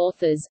to the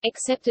authors,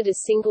 accepted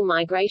a single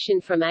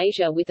migration from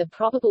Asia with a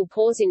probable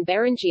pause in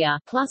Beringia,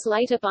 plus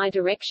later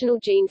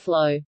bidirectional gene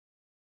flow.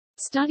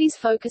 Studies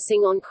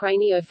focusing on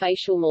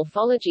craniofacial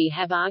morphology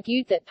have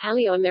argued that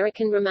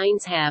Paleoamerican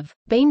remains have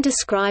been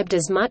described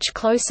as much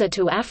closer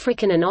to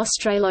African and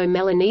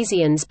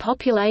Australo-Melanesians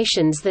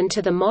populations than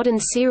to the modern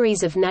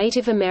series of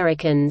Native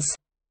Americans,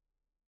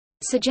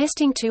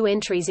 suggesting two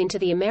entries into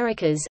the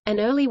Americas, an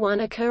early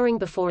one occurring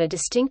before a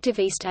distinctive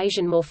East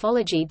Asian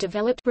morphology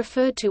developed,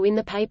 referred to in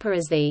the paper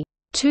as the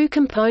two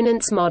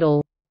components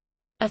model.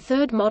 A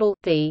third model,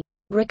 the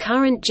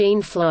recurrent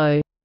gene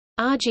flow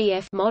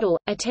RGF model,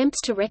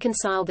 attempts to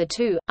reconcile the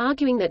two,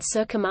 arguing that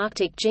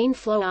circumarctic gene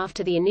flow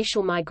after the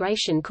initial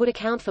migration could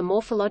account for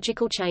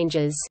morphological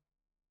changes.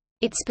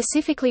 It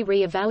specifically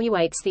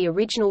re-evaluates the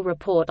original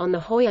report on the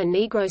Hoya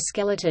Negro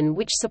skeleton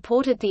which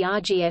supported the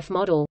RGF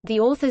model.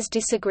 The authors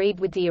disagreed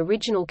with the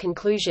original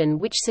conclusion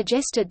which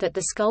suggested that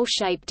the skull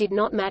shape did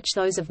not match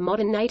those of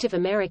modern Native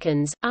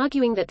Americans,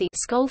 arguing that the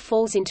skull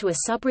falls into a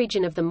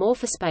subregion of the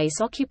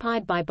morphospace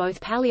occupied by both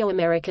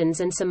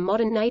Paleoamericans and some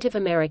modern Native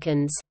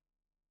Americans.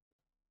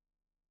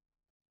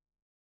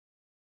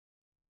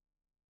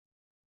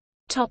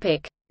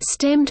 Topic: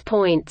 Stemmed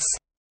points.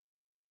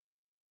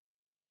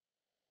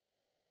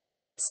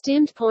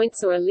 Stemmed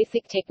points are a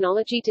lithic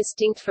technology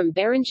distinct from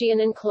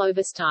Beringian and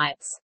Clovis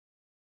types.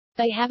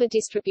 They have a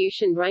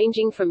distribution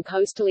ranging from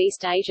coastal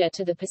East Asia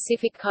to the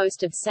Pacific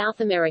coast of South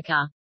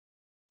America.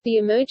 The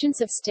emergence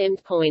of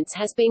stemmed points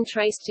has been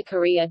traced to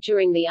Korea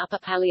during the Upper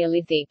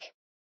Paleolithic.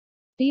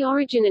 The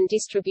origin and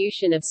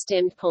distribution of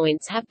stemmed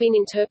points have been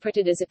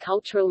interpreted as a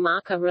cultural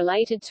marker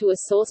related to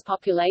a source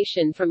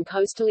population from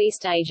coastal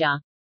East Asia.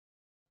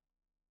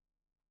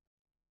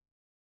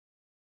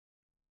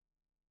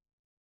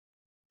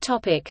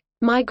 Topic: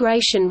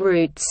 Migration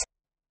routes.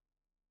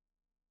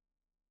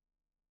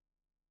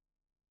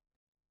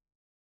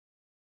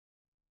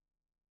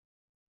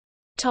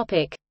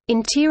 Topic: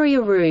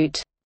 Interior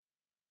route.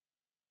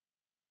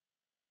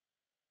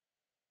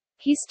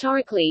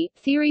 Historically,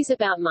 theories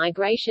about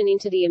migration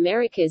into the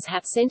Americas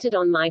have centered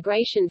on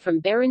migration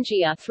from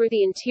Beringia through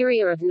the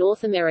interior of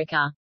North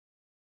America.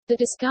 The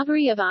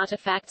discovery of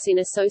artifacts in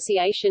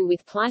association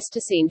with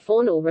Pleistocene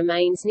faunal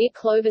remains near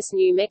Clovis,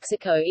 New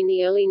Mexico in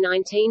the early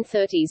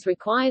 1930s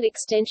required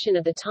extension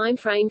of the time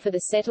frame for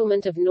the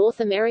settlement of North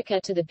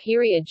America to the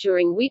period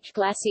during which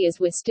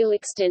glaciers were still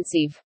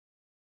extensive.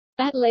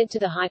 That led to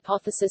the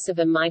hypothesis of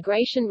a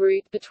migration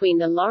route between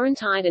the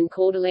Laurentide and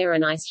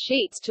Cordilleran ice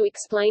sheets to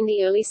explain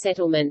the early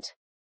settlement.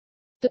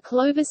 The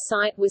Clovis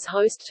site was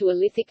host to a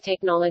lithic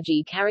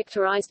technology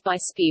characterized by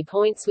spear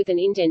points with an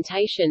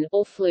indentation,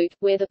 or flute,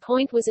 where the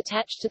point was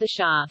attached to the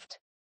shaft.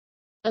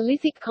 A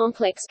lithic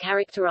complex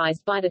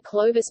characterized by the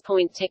Clovis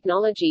point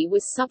technology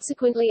was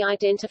subsequently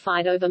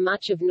identified over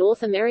much of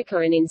North America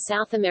and in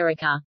South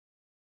America.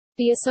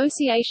 The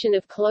association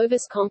of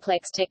Clovis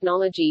complex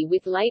technology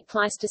with late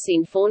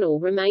Pleistocene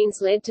faunal remains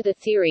led to the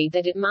theory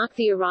that it marked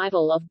the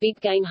arrival of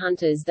big game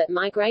hunters that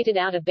migrated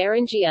out of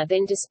Beringia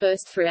then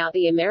dispersed throughout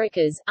the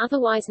Americas,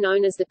 otherwise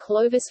known as the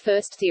Clovis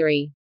first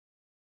theory.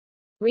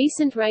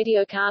 Recent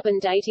radiocarbon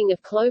dating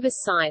of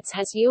Clovis sites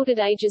has yielded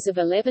ages of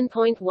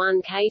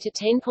 11.1 K to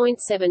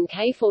 10.7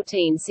 K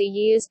 14 C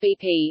years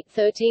BP,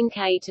 13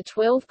 K to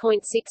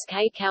 12.6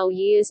 K Cal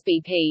years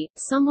BP,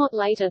 somewhat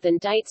later than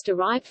dates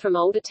derived from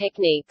older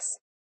techniques.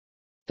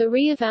 The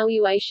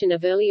re-evaluation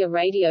of earlier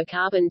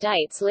radiocarbon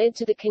dates led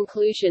to the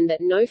conclusion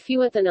that no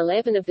fewer than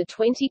 11 of the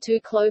 22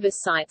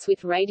 Clovis sites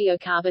with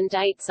radiocarbon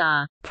dates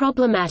are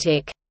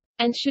problematic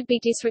and should be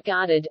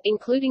disregarded,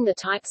 including the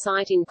type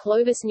site in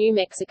Clovis, New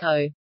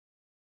Mexico.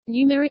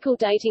 Numerical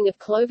dating of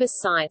Clovis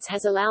sites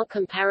has allowed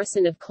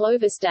comparison of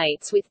Clovis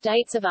dates with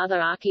dates of other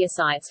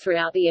archaeosites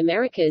throughout the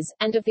Americas,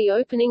 and of the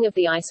opening of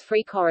the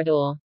ice-free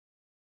corridor.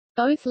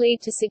 Both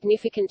lead to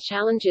significant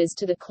challenges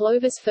to the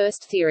Clovis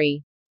first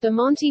theory. The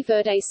Monte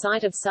Verde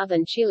site of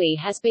southern Chile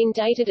has been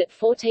dated at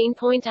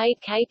 14.8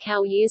 K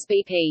Cal years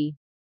BP.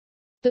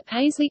 The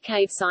Paisley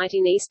Cave site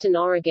in eastern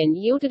Oregon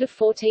yielded a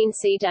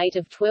 14C date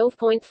of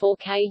 12.4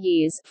 K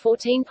years,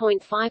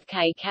 14.5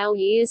 K Cal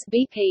years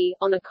BP,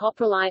 on a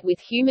coprolite with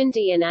human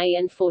DNA,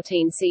 and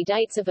 14C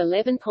dates of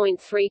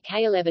 11.3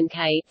 K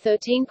 11K,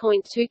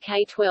 13.2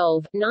 K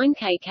 12, 9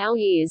 K Cal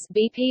years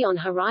BP on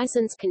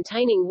horizons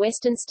containing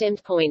western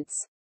stemmed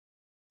points.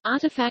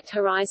 Artifact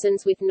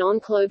horizons with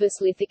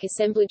non-Clovis lithic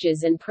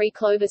assemblages and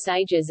pre-Clovis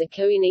ages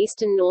occur in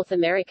eastern North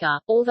America,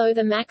 although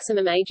the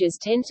maximum ages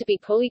tend to be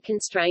poorly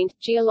constrained.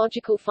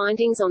 Geological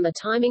findings on the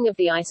timing of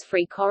the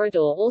ice-free corridor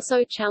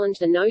also challenge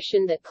the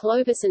notion that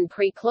Clovis and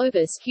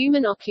pre-Clovis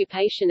human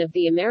occupation of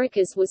the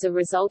Americas was a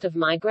result of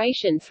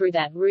migration through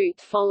that route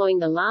following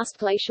the last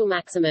glacial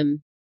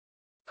maximum.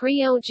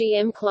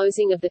 Pre-LGM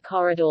closing of the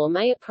corridor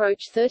may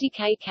approach 30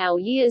 kcal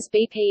years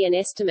BP, and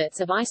estimates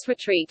of ice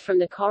retreat from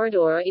the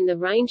corridor are in the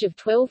range of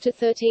 12 to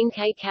 13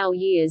 kcal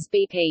years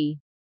BP.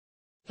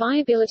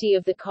 Viability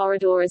of the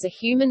corridor as a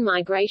human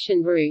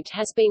migration route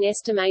has been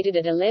estimated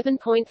at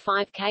 11.5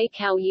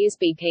 kcal years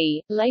BP,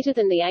 later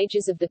than the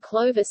ages of the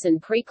Clovis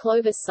and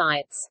pre-Clovis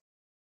sites.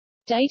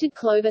 Dated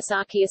Clovis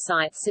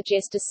archaeosites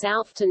suggest a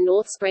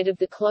south-to-north spread of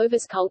the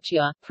Clovis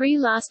culture.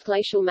 Pre-last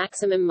glacial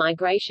maximum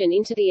migration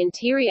into the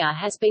interior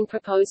has been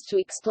proposed to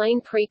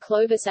explain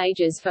pre-Clovis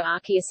ages for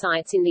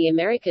archaeosites in the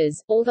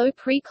Americas, although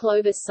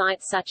pre-Clovis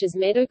sites such as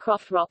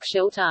Meadowcroft Rock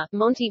Shelter,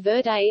 Monte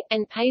Verde,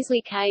 and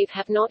Paisley Cave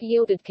have not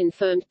yielded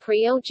confirmed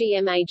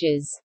pre-LGM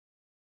ages.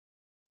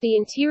 The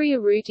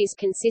interior route is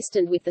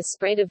consistent with the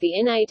spread of the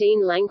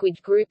N18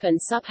 language group and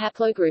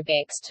subhaplogroup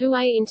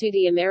X2A into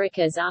the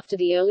Americas after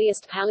the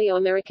earliest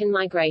Paleoamerican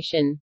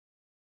migration.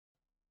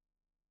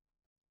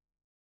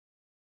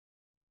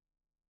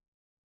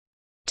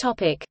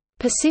 Topic: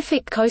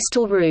 Pacific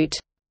coastal route.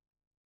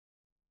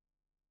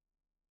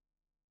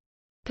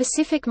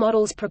 Pacific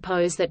models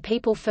propose that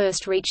people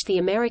first reached the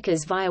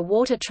Americas via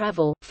water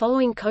travel,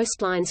 following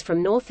coastlines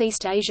from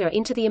Northeast Asia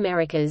into the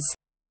Americas.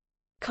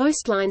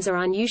 Coastlines are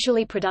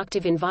unusually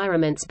productive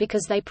environments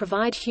because they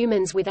provide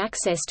humans with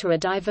access to a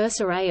diverse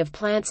array of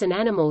plants and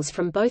animals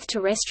from both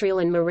terrestrial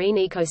and marine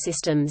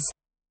ecosystems.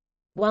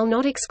 While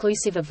not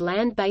exclusive of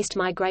land-based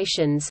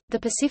migrations, the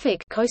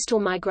Pacific coastal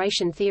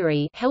migration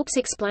theory helps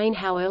explain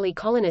how early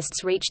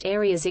colonists reached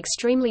areas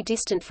extremely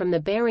distant from the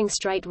Bering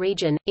Strait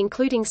region,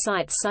 including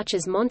sites such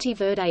as Monte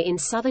Verde in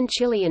southern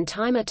Chile and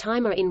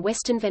Taima in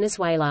western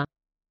Venezuela.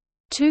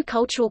 Two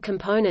cultural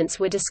components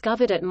were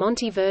discovered at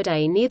Monte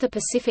Verde near the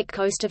Pacific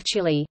coast of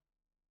Chile.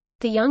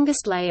 The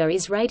youngest layer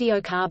is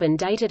radiocarbon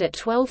dated at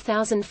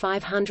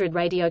 12,500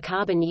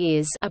 radiocarbon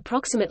years,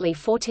 approximately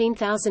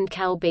 14,000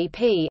 cal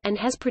BP, and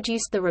has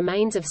produced the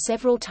remains of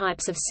several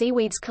types of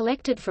seaweeds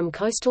collected from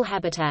coastal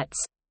habitats.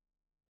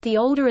 The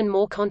older and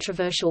more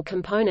controversial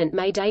component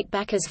may date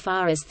back as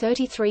far as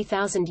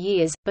 33,000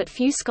 years, but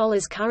few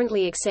scholars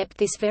currently accept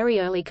this very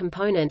early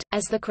component.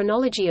 As the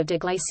chronology of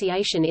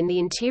deglaciation in the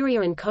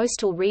interior and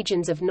coastal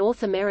regions of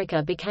North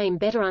America became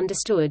better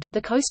understood,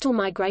 the coastal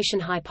migration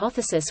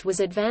hypothesis was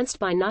advanced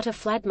by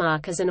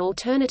Nutter-Fladmark as an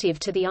alternative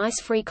to the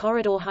ice-free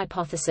corridor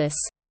hypothesis.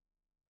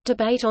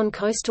 Debate on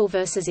coastal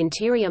versus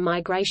interior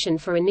migration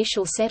for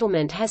initial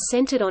settlement has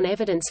centered on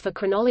evidence for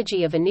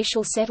chronology of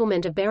initial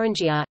settlement of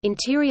Beringia,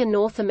 interior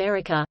North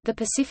America, the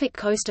Pacific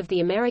coast of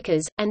the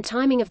Americas, and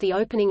timing of the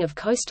opening of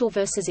coastal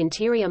versus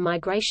interior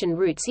migration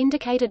routes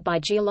indicated by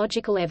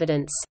geological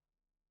evidence.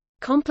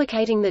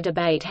 Complicating the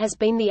debate has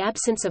been the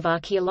absence of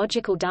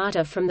archaeological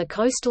data from the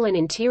coastal and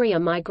interior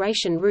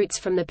migration routes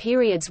from the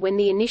periods when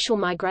the initial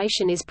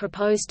migration is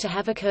proposed to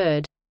have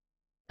occurred.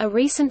 A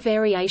recent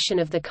variation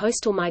of the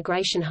coastal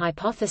migration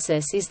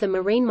hypothesis is the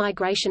marine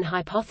migration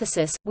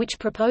hypothesis, which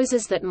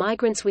proposes that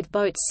migrants with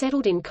boats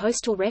settled in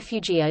coastal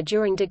refugia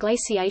during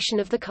deglaciation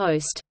of the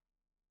coast.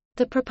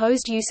 The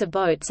proposed use of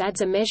boats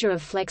adds a measure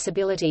of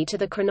flexibility to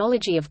the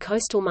chronology of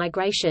coastal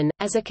migration,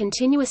 as a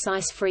continuous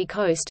ice-free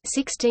coast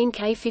 16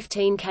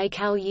 k-15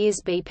 kcal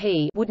years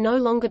BP would no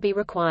longer be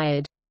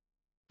required.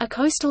 A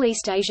coastal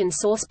East Asian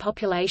source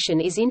population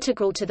is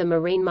integral to the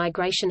marine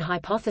migration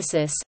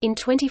hypothesis. In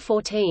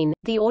 2014,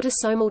 the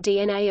autosomal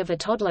DNA of a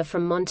toddler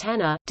from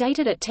Montana,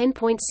 dated at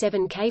 10.7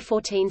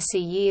 K14 C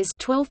years,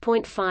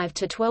 12.5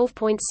 to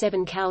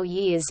 12.7 Cal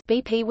years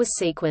BP, was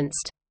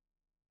sequenced.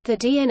 The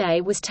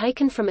DNA was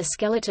taken from a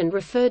skeleton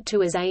referred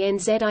to as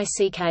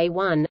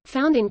ANZICK1,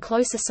 found in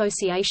close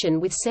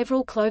association with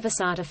several Clovis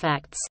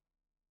artifacts.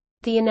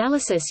 The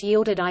analysis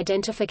yielded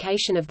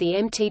identification of the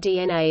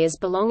mtDNA as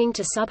belonging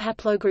to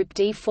subhaplogroup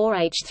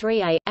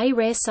D4H3A, a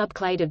rare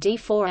subclade of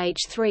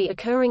D4H3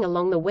 occurring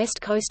along the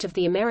west coast of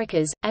the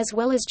Americas, as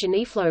well as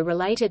geneflow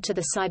related to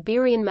the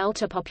Siberian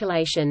Malta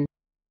population.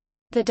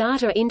 The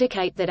data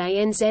indicate that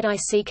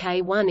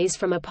ANZICK1 is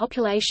from a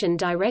population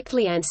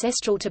directly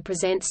ancestral to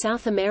present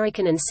South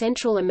American and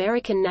Central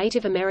American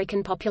Native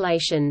American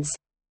populations.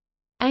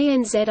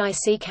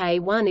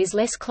 ANZICK1 is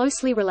less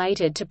closely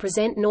related to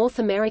present North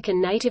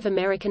American Native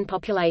American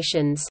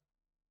populations.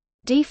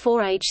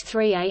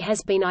 D4H3A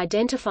has been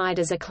identified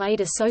as a clade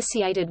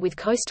associated with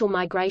coastal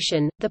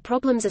migration. The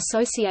problems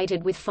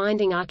associated with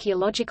finding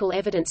archaeological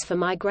evidence for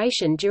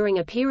migration during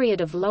a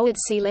period of lowered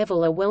sea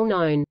level are well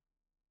known.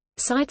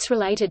 Sites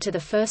related to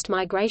the first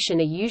migration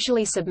are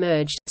usually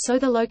submerged, so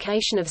the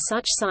location of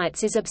such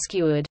sites is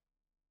obscured.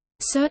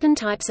 Certain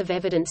types of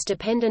evidence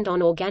dependent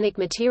on organic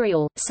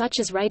material,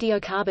 such as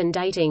radiocarbon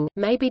dating,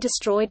 may be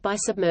destroyed by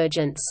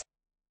submergence.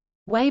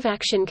 Wave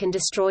action can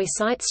destroy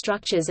site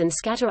structures and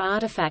scatter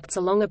artifacts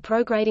along a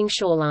prograding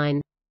shoreline.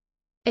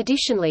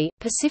 Additionally,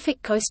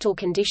 Pacific coastal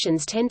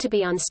conditions tend to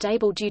be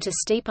unstable due to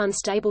steep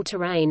unstable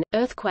terrain,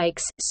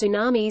 earthquakes,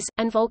 tsunamis,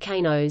 and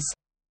volcanoes.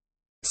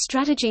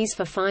 Strategies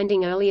for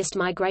finding earliest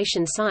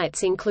migration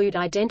sites include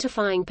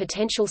identifying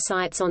potential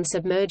sites on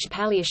submerged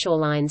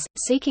paleoshorelines,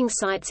 seeking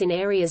sites in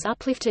areas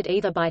uplifted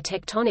either by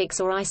tectonics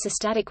or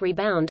isostatic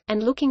rebound,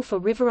 and looking for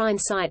riverine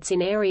sites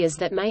in areas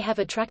that may have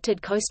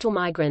attracted coastal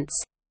migrants.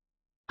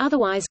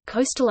 Otherwise,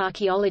 coastal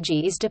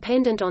archaeology is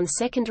dependent on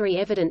secondary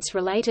evidence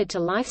related to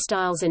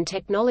lifestyles and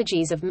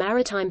technologies of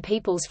maritime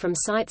peoples from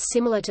sites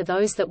similar to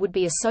those that would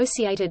be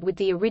associated with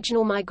the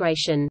original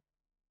migration.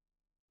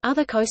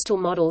 Other coastal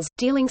models,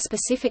 dealing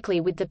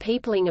specifically with the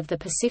peopling of the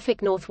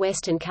Pacific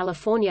Northwest and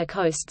California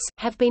coasts,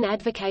 have been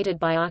advocated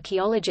by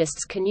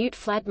archaeologists Knut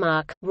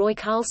Fladmark, Roy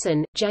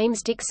Carlson,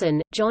 James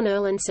Dixon, John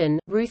Erlandson,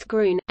 Ruth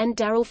Gruen, and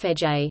Darrell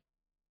Fedje.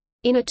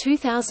 In a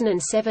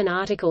 2007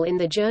 article in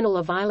the Journal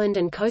of Island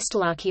and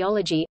Coastal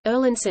Archaeology,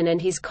 Erlandson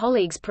and his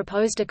colleagues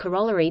proposed a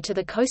corollary to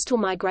the coastal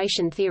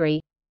migration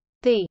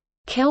theory—the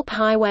kelp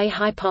highway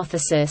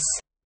hypothesis,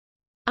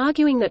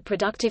 arguing that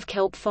productive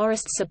kelp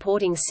forests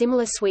supporting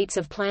similar suites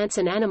of plants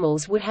and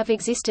animals would have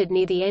existed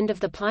near the end of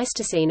the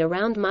Pleistocene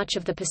around much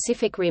of the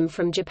Pacific Rim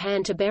from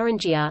Japan to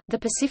Beringia, the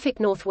Pacific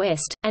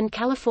Northwest, and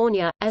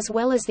California, as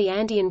well as the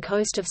Andean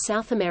coast of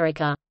South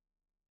America.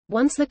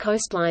 Once the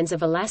coastlines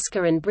of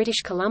Alaska and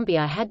British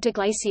Columbia had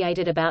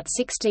deglaciated about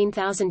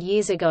 16,000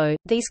 years ago,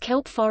 these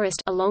kelp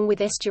forest along with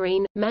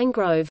estuarine,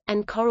 mangrove,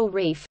 and coral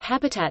reef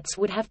habitats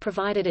would have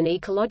provided an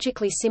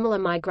ecologically similar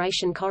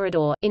migration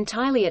corridor,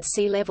 entirely at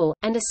sea level,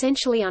 and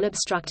essentially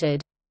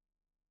unobstructed.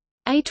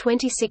 A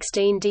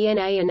 2016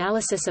 DNA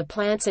analysis of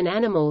plants and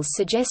animals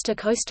suggests a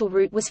coastal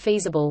route was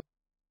feasible.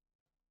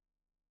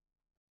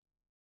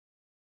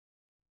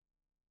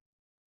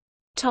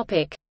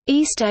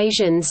 East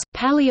Asians,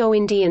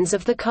 Paleoindians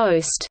of the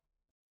coast.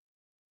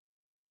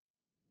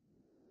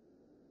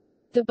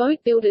 The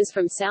boat builders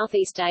from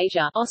Southeast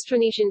Asia,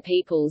 Austronesian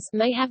peoples,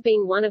 may have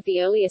been one of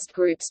the earliest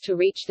groups to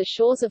reach the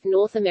shores of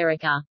North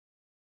America.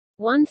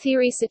 One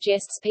theory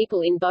suggests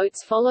people in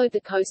boats followed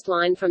the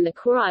coastline from the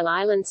Kurile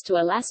Islands to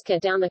Alaska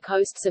down the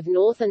coasts of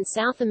North and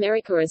South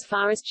America as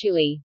far as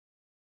Chile.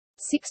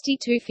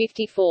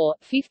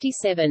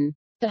 6254-57.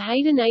 The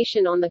Haida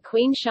Nation on the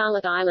Queen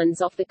Charlotte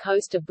Islands off the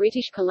coast of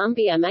British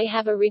Columbia may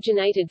have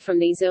originated from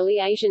these early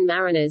Asian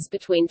mariners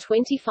between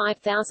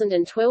 25,000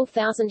 and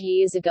 12,000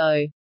 years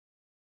ago.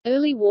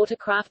 Early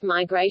watercraft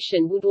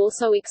migration would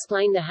also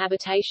explain the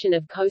habitation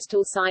of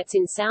coastal sites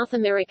in South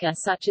America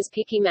such as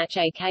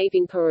Piquimache Cave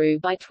in Peru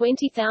by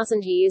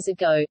 20,000 years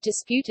ago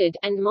disputed,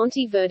 and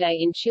Monte Verde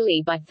in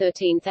Chile by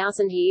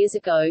 13,000 years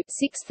ago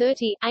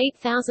 630,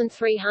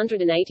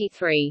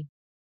 8,383.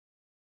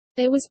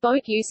 There was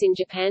boat use in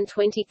Japan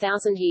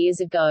 20,000 years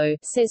ago,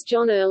 says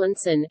John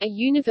Erlandson, a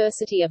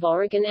University of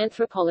Oregon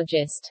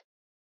anthropologist.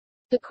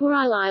 The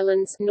Kurile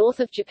Islands,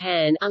 north of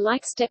Japan, are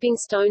like stepping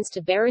stones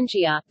to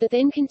Beringia, the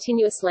then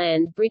continuous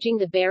land bridging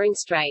the Bering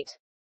Strait.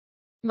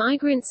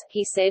 Migrants,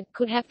 he said,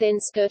 could have then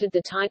skirted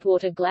the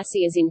tidewater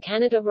glaciers in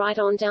Canada right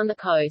on down the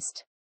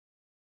coast.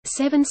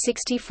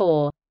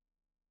 764.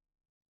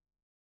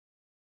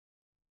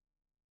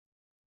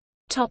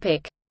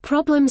 Topic: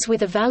 Problems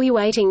with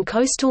evaluating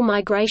coastal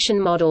migration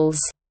models.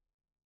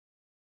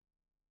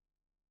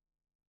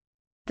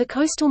 The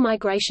coastal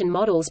migration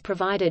models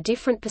provide a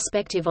different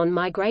perspective on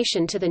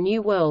migration to the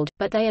New World,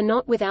 but they are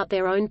not without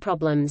their own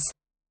problems.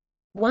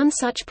 One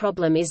such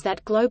problem is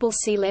that global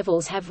sea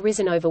levels have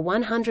risen over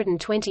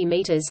 120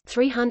 meters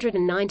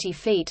 (390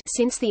 feet)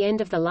 since the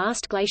end of the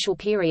last glacial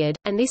period,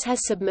 and this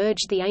has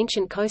submerged the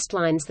ancient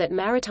coastlines that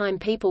maritime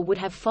people would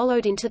have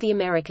followed into the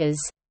Americas.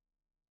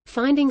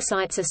 Finding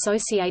sites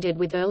associated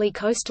with early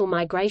coastal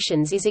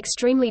migrations is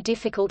extremely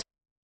difficult,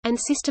 and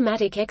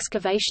systematic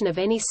excavation of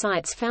any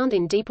sites found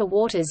in deeper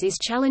waters is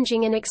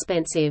challenging and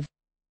expensive.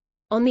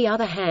 On the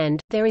other hand,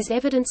 there is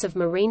evidence of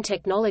marine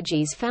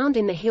technologies found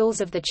in the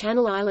hills of the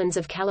Channel Islands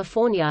of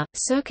California,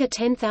 circa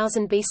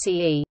 10,000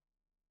 BCE.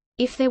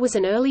 If there was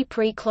an early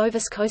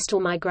pre-Clovis coastal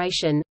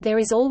migration, there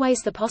is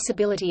always the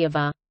possibility of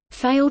a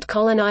failed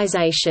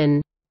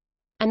colonization.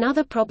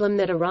 Another problem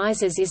that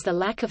arises is the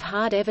lack of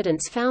hard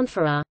evidence found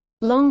for a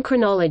long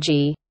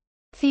chronology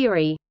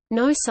theory.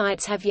 No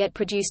sites have yet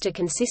produced a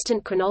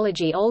consistent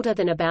chronology older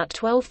than about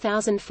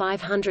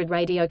 12,500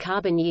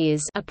 radiocarbon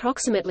years,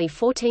 approximately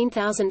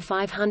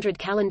 14,500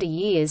 calendar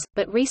years,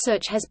 but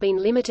research has been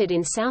limited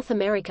in South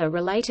America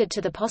related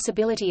to the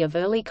possibility of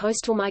early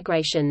coastal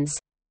migrations.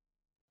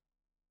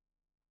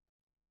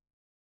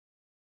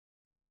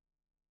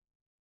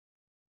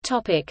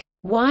 Topic: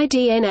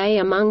 Y-DNA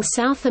among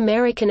South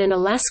American and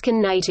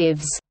Alaskan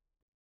natives.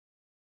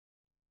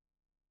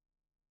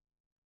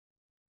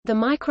 The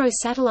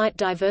micro-satellite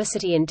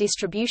diversity and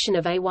distribution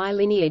of AY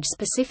lineage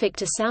specific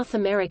to South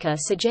America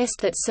suggest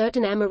that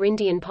certain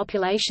Amerindian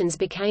populations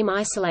became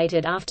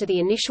isolated after the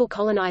initial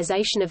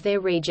colonization of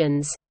their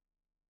regions.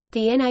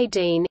 The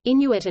Na-Dene,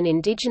 Inuit and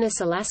indigenous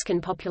Alaskan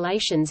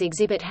populations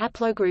exhibit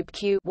haplogroup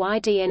Q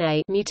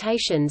Y-DNA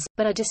mutations,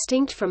 but are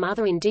distinct from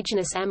other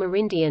indigenous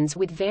Amerindians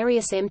with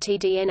various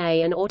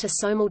mtDNA and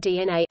autosomal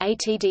DNA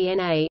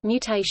ATDNA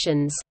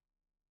mutations.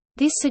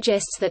 This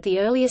suggests that the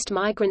earliest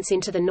migrants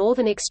into the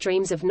northern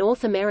extremes of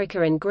North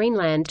America and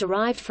Greenland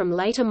derived from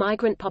later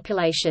migrant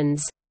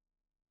populations.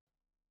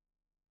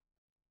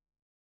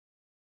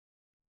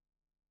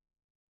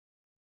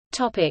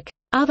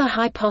 Other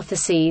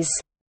hypotheses.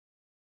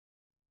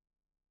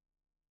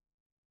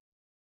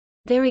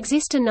 There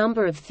exist a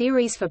number of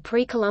theories for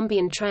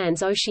pre-Columbian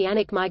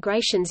trans-oceanic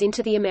migrations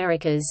into the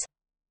Americas.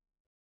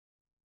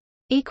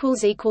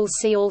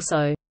 See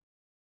also